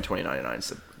Spider-Man 2099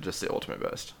 is just the ultimate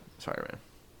best Spider-Man.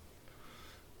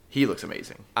 He looks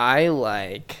amazing. I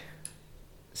like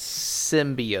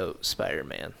symbiote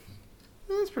Spider-Man.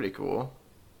 That's pretty cool.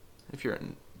 If you're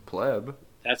in pleb.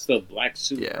 That's the black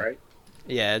suit, Yeah. right?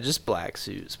 Yeah, just black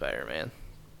suit Spider-Man.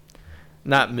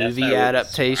 Not That's movie not really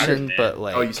adaptation, Spider-Man. but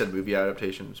like Oh, you said movie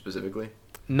adaptation specifically?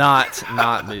 not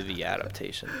movie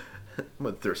adaptation. I'm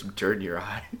gonna throw some dirt in your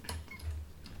eye.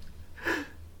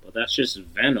 But that's just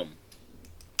Venom.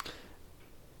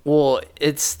 Well,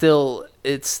 it's still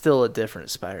a different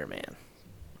Spider-Man.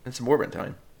 It's Morbin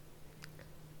time.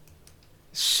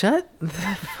 Shut.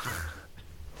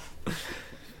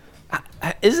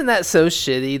 Isn't that so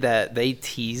shitty that they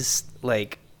teased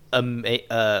like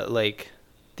the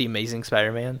Amazing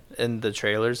Spider-Man in the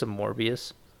trailers of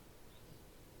Morbius,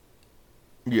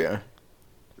 Yeah.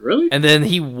 Really? and then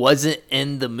he wasn't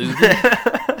in the movie?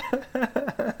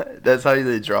 That's how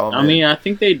they draw him. I mean, I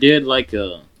think they did like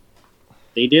a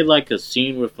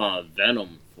scene with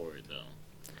Venom for it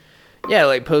though. Yeah,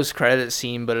 like post-credit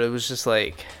scene, but it was just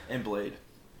like and Blade,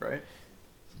 right?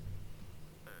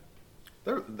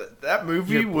 That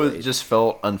movie Your was Blade. just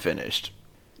felt unfinished.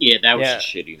 Yeah, that was Yeah. just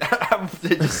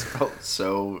shitty. It just felt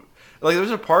so like there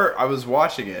was a part I was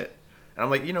watching it and I'm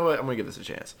like, you know what, I'm gonna give this a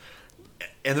chance.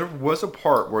 And there was a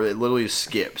part where it literally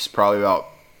skips probably about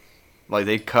like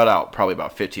they cut out probably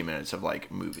about 15 minutes of like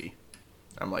movie.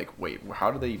 I'm like, wait, how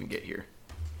did they even get here?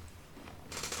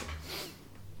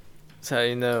 that's how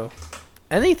you know.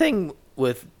 Anything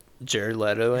with Jared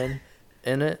Leto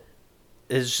in it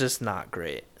is just not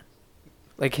great.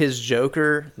 Like his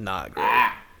Joker, not great.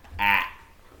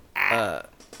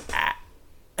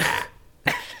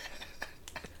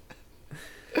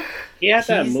 He had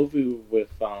that He's- movie with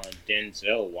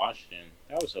Denzel Washington.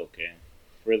 That was okay.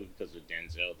 Really because of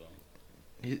Denzel though.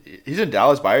 He's in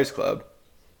Dallas Buyers Club.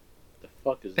 The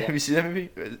fuck is Have that? you seen that movie?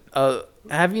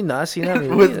 Have you not seen that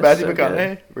movie? With That's Matthew so good.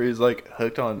 McConaughey, where he's like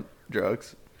hooked on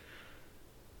drugs.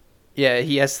 Yeah,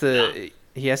 he has to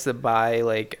buy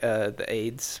like the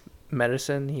AIDS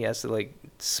medicine. He has to like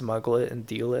smuggle it and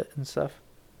deal it and stuff.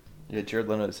 Yeah, Jared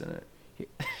Leto's in it.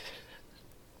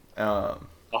 Oh,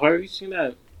 have you seen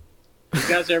that? You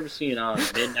guys ever seen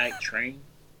Midnight Train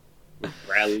with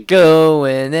Bradley?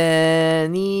 Going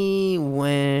anywhere.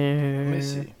 Let me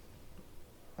see.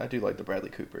 I do like the Bradley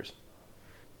Coopers.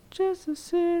 Just a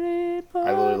city boy.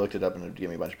 I literally looked it up and it gave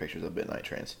me a bunch of pictures of midnight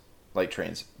trains, like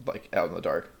out in the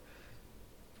dark.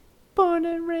 Born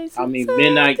and raised I mean, in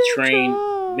Midnight South Train,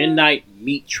 Detroit. Midnight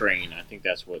Meat Train. I think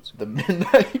that's what's. The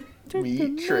Midnight Just Meat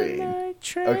a Train. midnight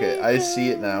train Okay, I see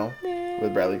it now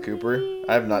with Bradley Cooper.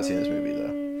 I have not seen this movie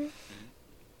though.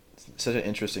 It's such an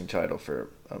interesting title for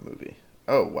a movie.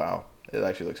 Oh wow, it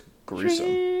actually looks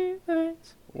gruesome.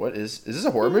 What is this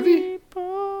a horror movie?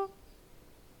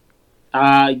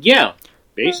 Yeah,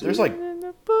 basically. There's like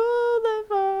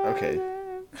okay,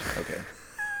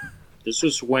 This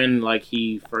was when like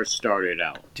he first started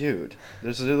out. dude.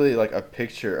 There's literally like a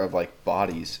picture of like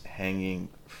bodies hanging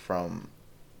from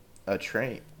a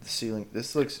train. The ceiling.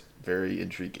 This looks very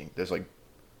intriguing. There's like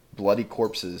bloody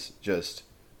corpses just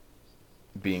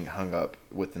being hung up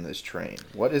within this train.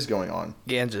 What is going on?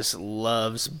 Gan just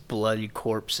loves bloody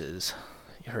corpses.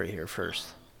 You heard it here first.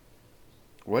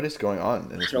 What is going on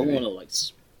in I this don't movie? want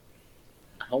to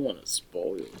I don't want to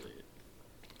spoil it.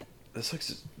 This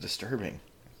looks disturbing.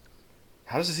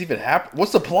 How does this even happen?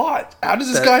 What's the plot? How does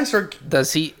this That- guy start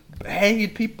Does he hanging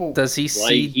people? see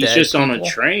Like he's dead just on a people?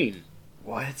 train.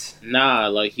 What? Nah,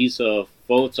 like he's a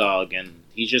photog and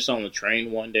he's just on the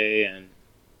train one day and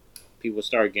people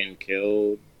start getting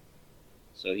killed.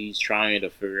 So he's trying to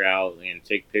figure out and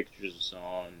take pictures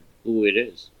on who it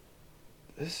is.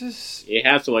 This is It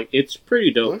has to it's pretty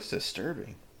it dope. looks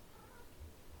disturbing.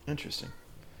 Interesting.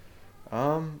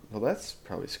 Well, that's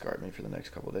probably scarred me for the next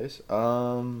couple of days.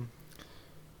 So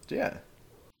yeah.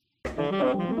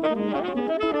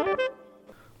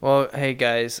 Well, hey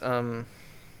guys, how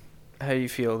you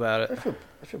feel about I it?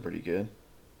 feel pretty good.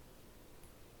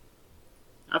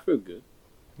 I feel good.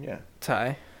 Yeah.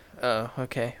 Ty? Oh,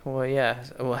 okay. Well, yeah.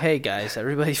 Well, hey guys,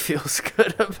 everybody feels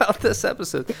good about this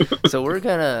episode, so we're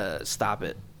gonna stop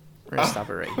it. We're gonna stop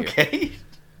it right here. Okay.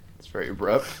 It's very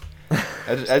abrupt.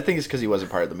 I think it's because he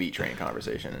wasn't part of the meat train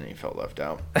conversation and he felt left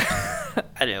out.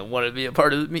 I didn't want to be a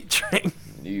part of the meat train.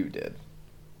 You did.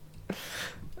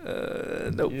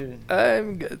 Nope. You,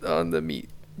 I'm good on the meat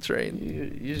train.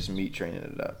 you just meat training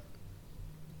it up.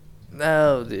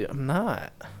 No, dude, I'm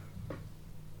not.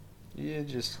 You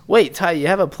just Wait, Ty, you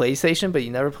have a PlayStation, but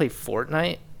you never play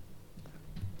Fortnite?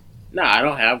 Nah, I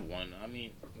don't have one. I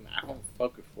mean, I don't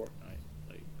fuck with Fortnite.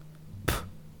 Like,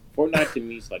 Fortnite to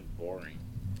me is like boring.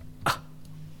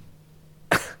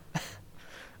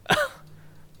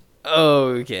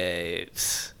 Okay.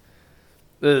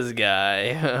 This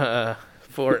guy.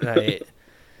 Fortnite.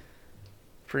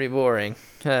 Pretty boring.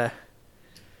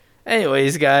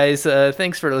 Anyways, guys,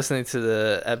 thanks for listening to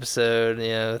the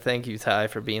episode. Thank you, Ty,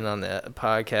 for being on the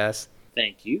podcast.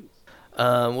 Thank you.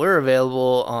 We're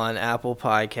available on Apple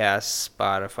Podcasts,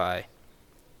 Spotify,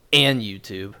 and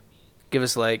YouTube. Give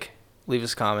us a like, leave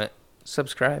us a comment,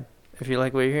 subscribe if you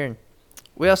like what you're hearing.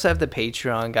 We also have the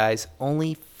Patreon, guys.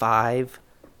 Only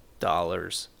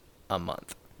 $5 a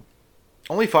month.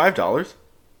 Only $5?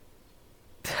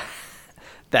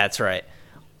 That's right.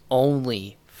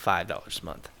 Only $5 a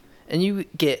month. And you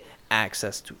get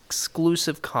access to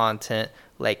exclusive content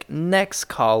like Next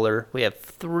Caller. We have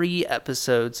 3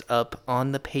 episodes up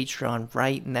on the Patreon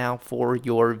right now for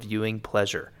your viewing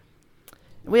pleasure.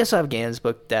 And we also have Gannon's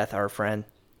book, Death, Our Friend.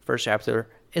 First chapter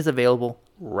is available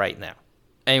right now.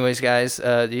 Anyways, guys,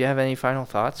 do you have any final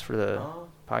thoughts for the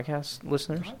podcast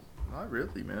listeners? Not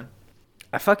really, man.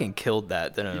 I fucking killed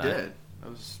that, didn't You I? did.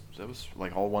 That was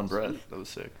like all one breath. That was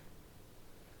sick.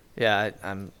 Yeah,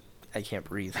 I can't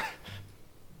breathe.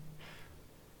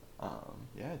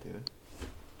 Yeah, dude.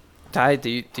 Ty,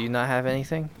 do you not have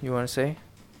anything you want to say?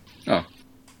 Oh.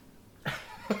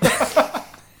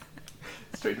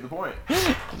 Straight to the point.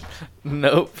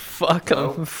 Nope. Fuck them.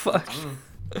 Nope. Fuck.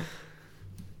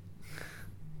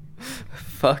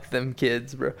 Fuck them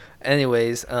kids, bro.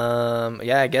 Anyways,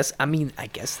 yeah, I guess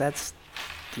that's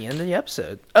the end of the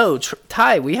episode. Oh,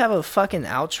 Ty, we have a fucking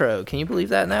outro. Can you believe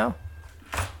that now?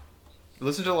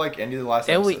 Listen to like any of the last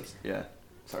And episodes. Yeah.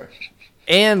 Sorry.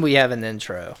 And we have an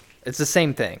intro. It's the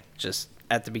same thing, just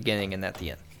at the beginning and at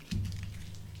the end.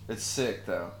 It's sick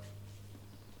though.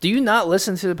 Do you not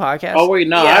listen to the podcast? Oh wait,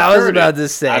 no. Yeah, I've I was heard about it. to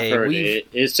say. I've heard it.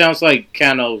 It sounds like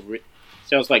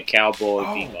sounds like Cowboy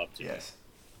Bebop to me. Yes.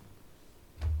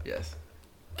 Yes.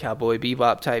 Cowboy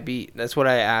Bebop type beat. That's what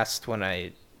I asked when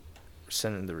I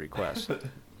sent in the request.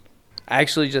 I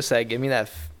actually just said, give me that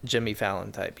Jimmy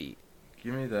Fallon type beat.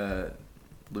 Give me that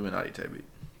Illuminati type beat.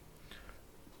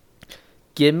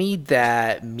 Give me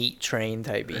that Meat Train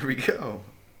type beat. There we go.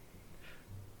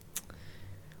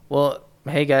 Well,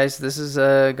 hey guys, this is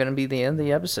going to be the end of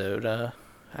the episode.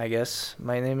 I guess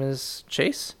my name is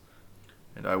Chase.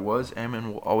 And I am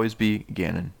and will always be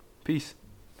Gannon. Peace.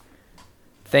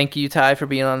 Thank you, Ty, for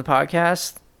being on the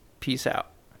podcast. Peace out.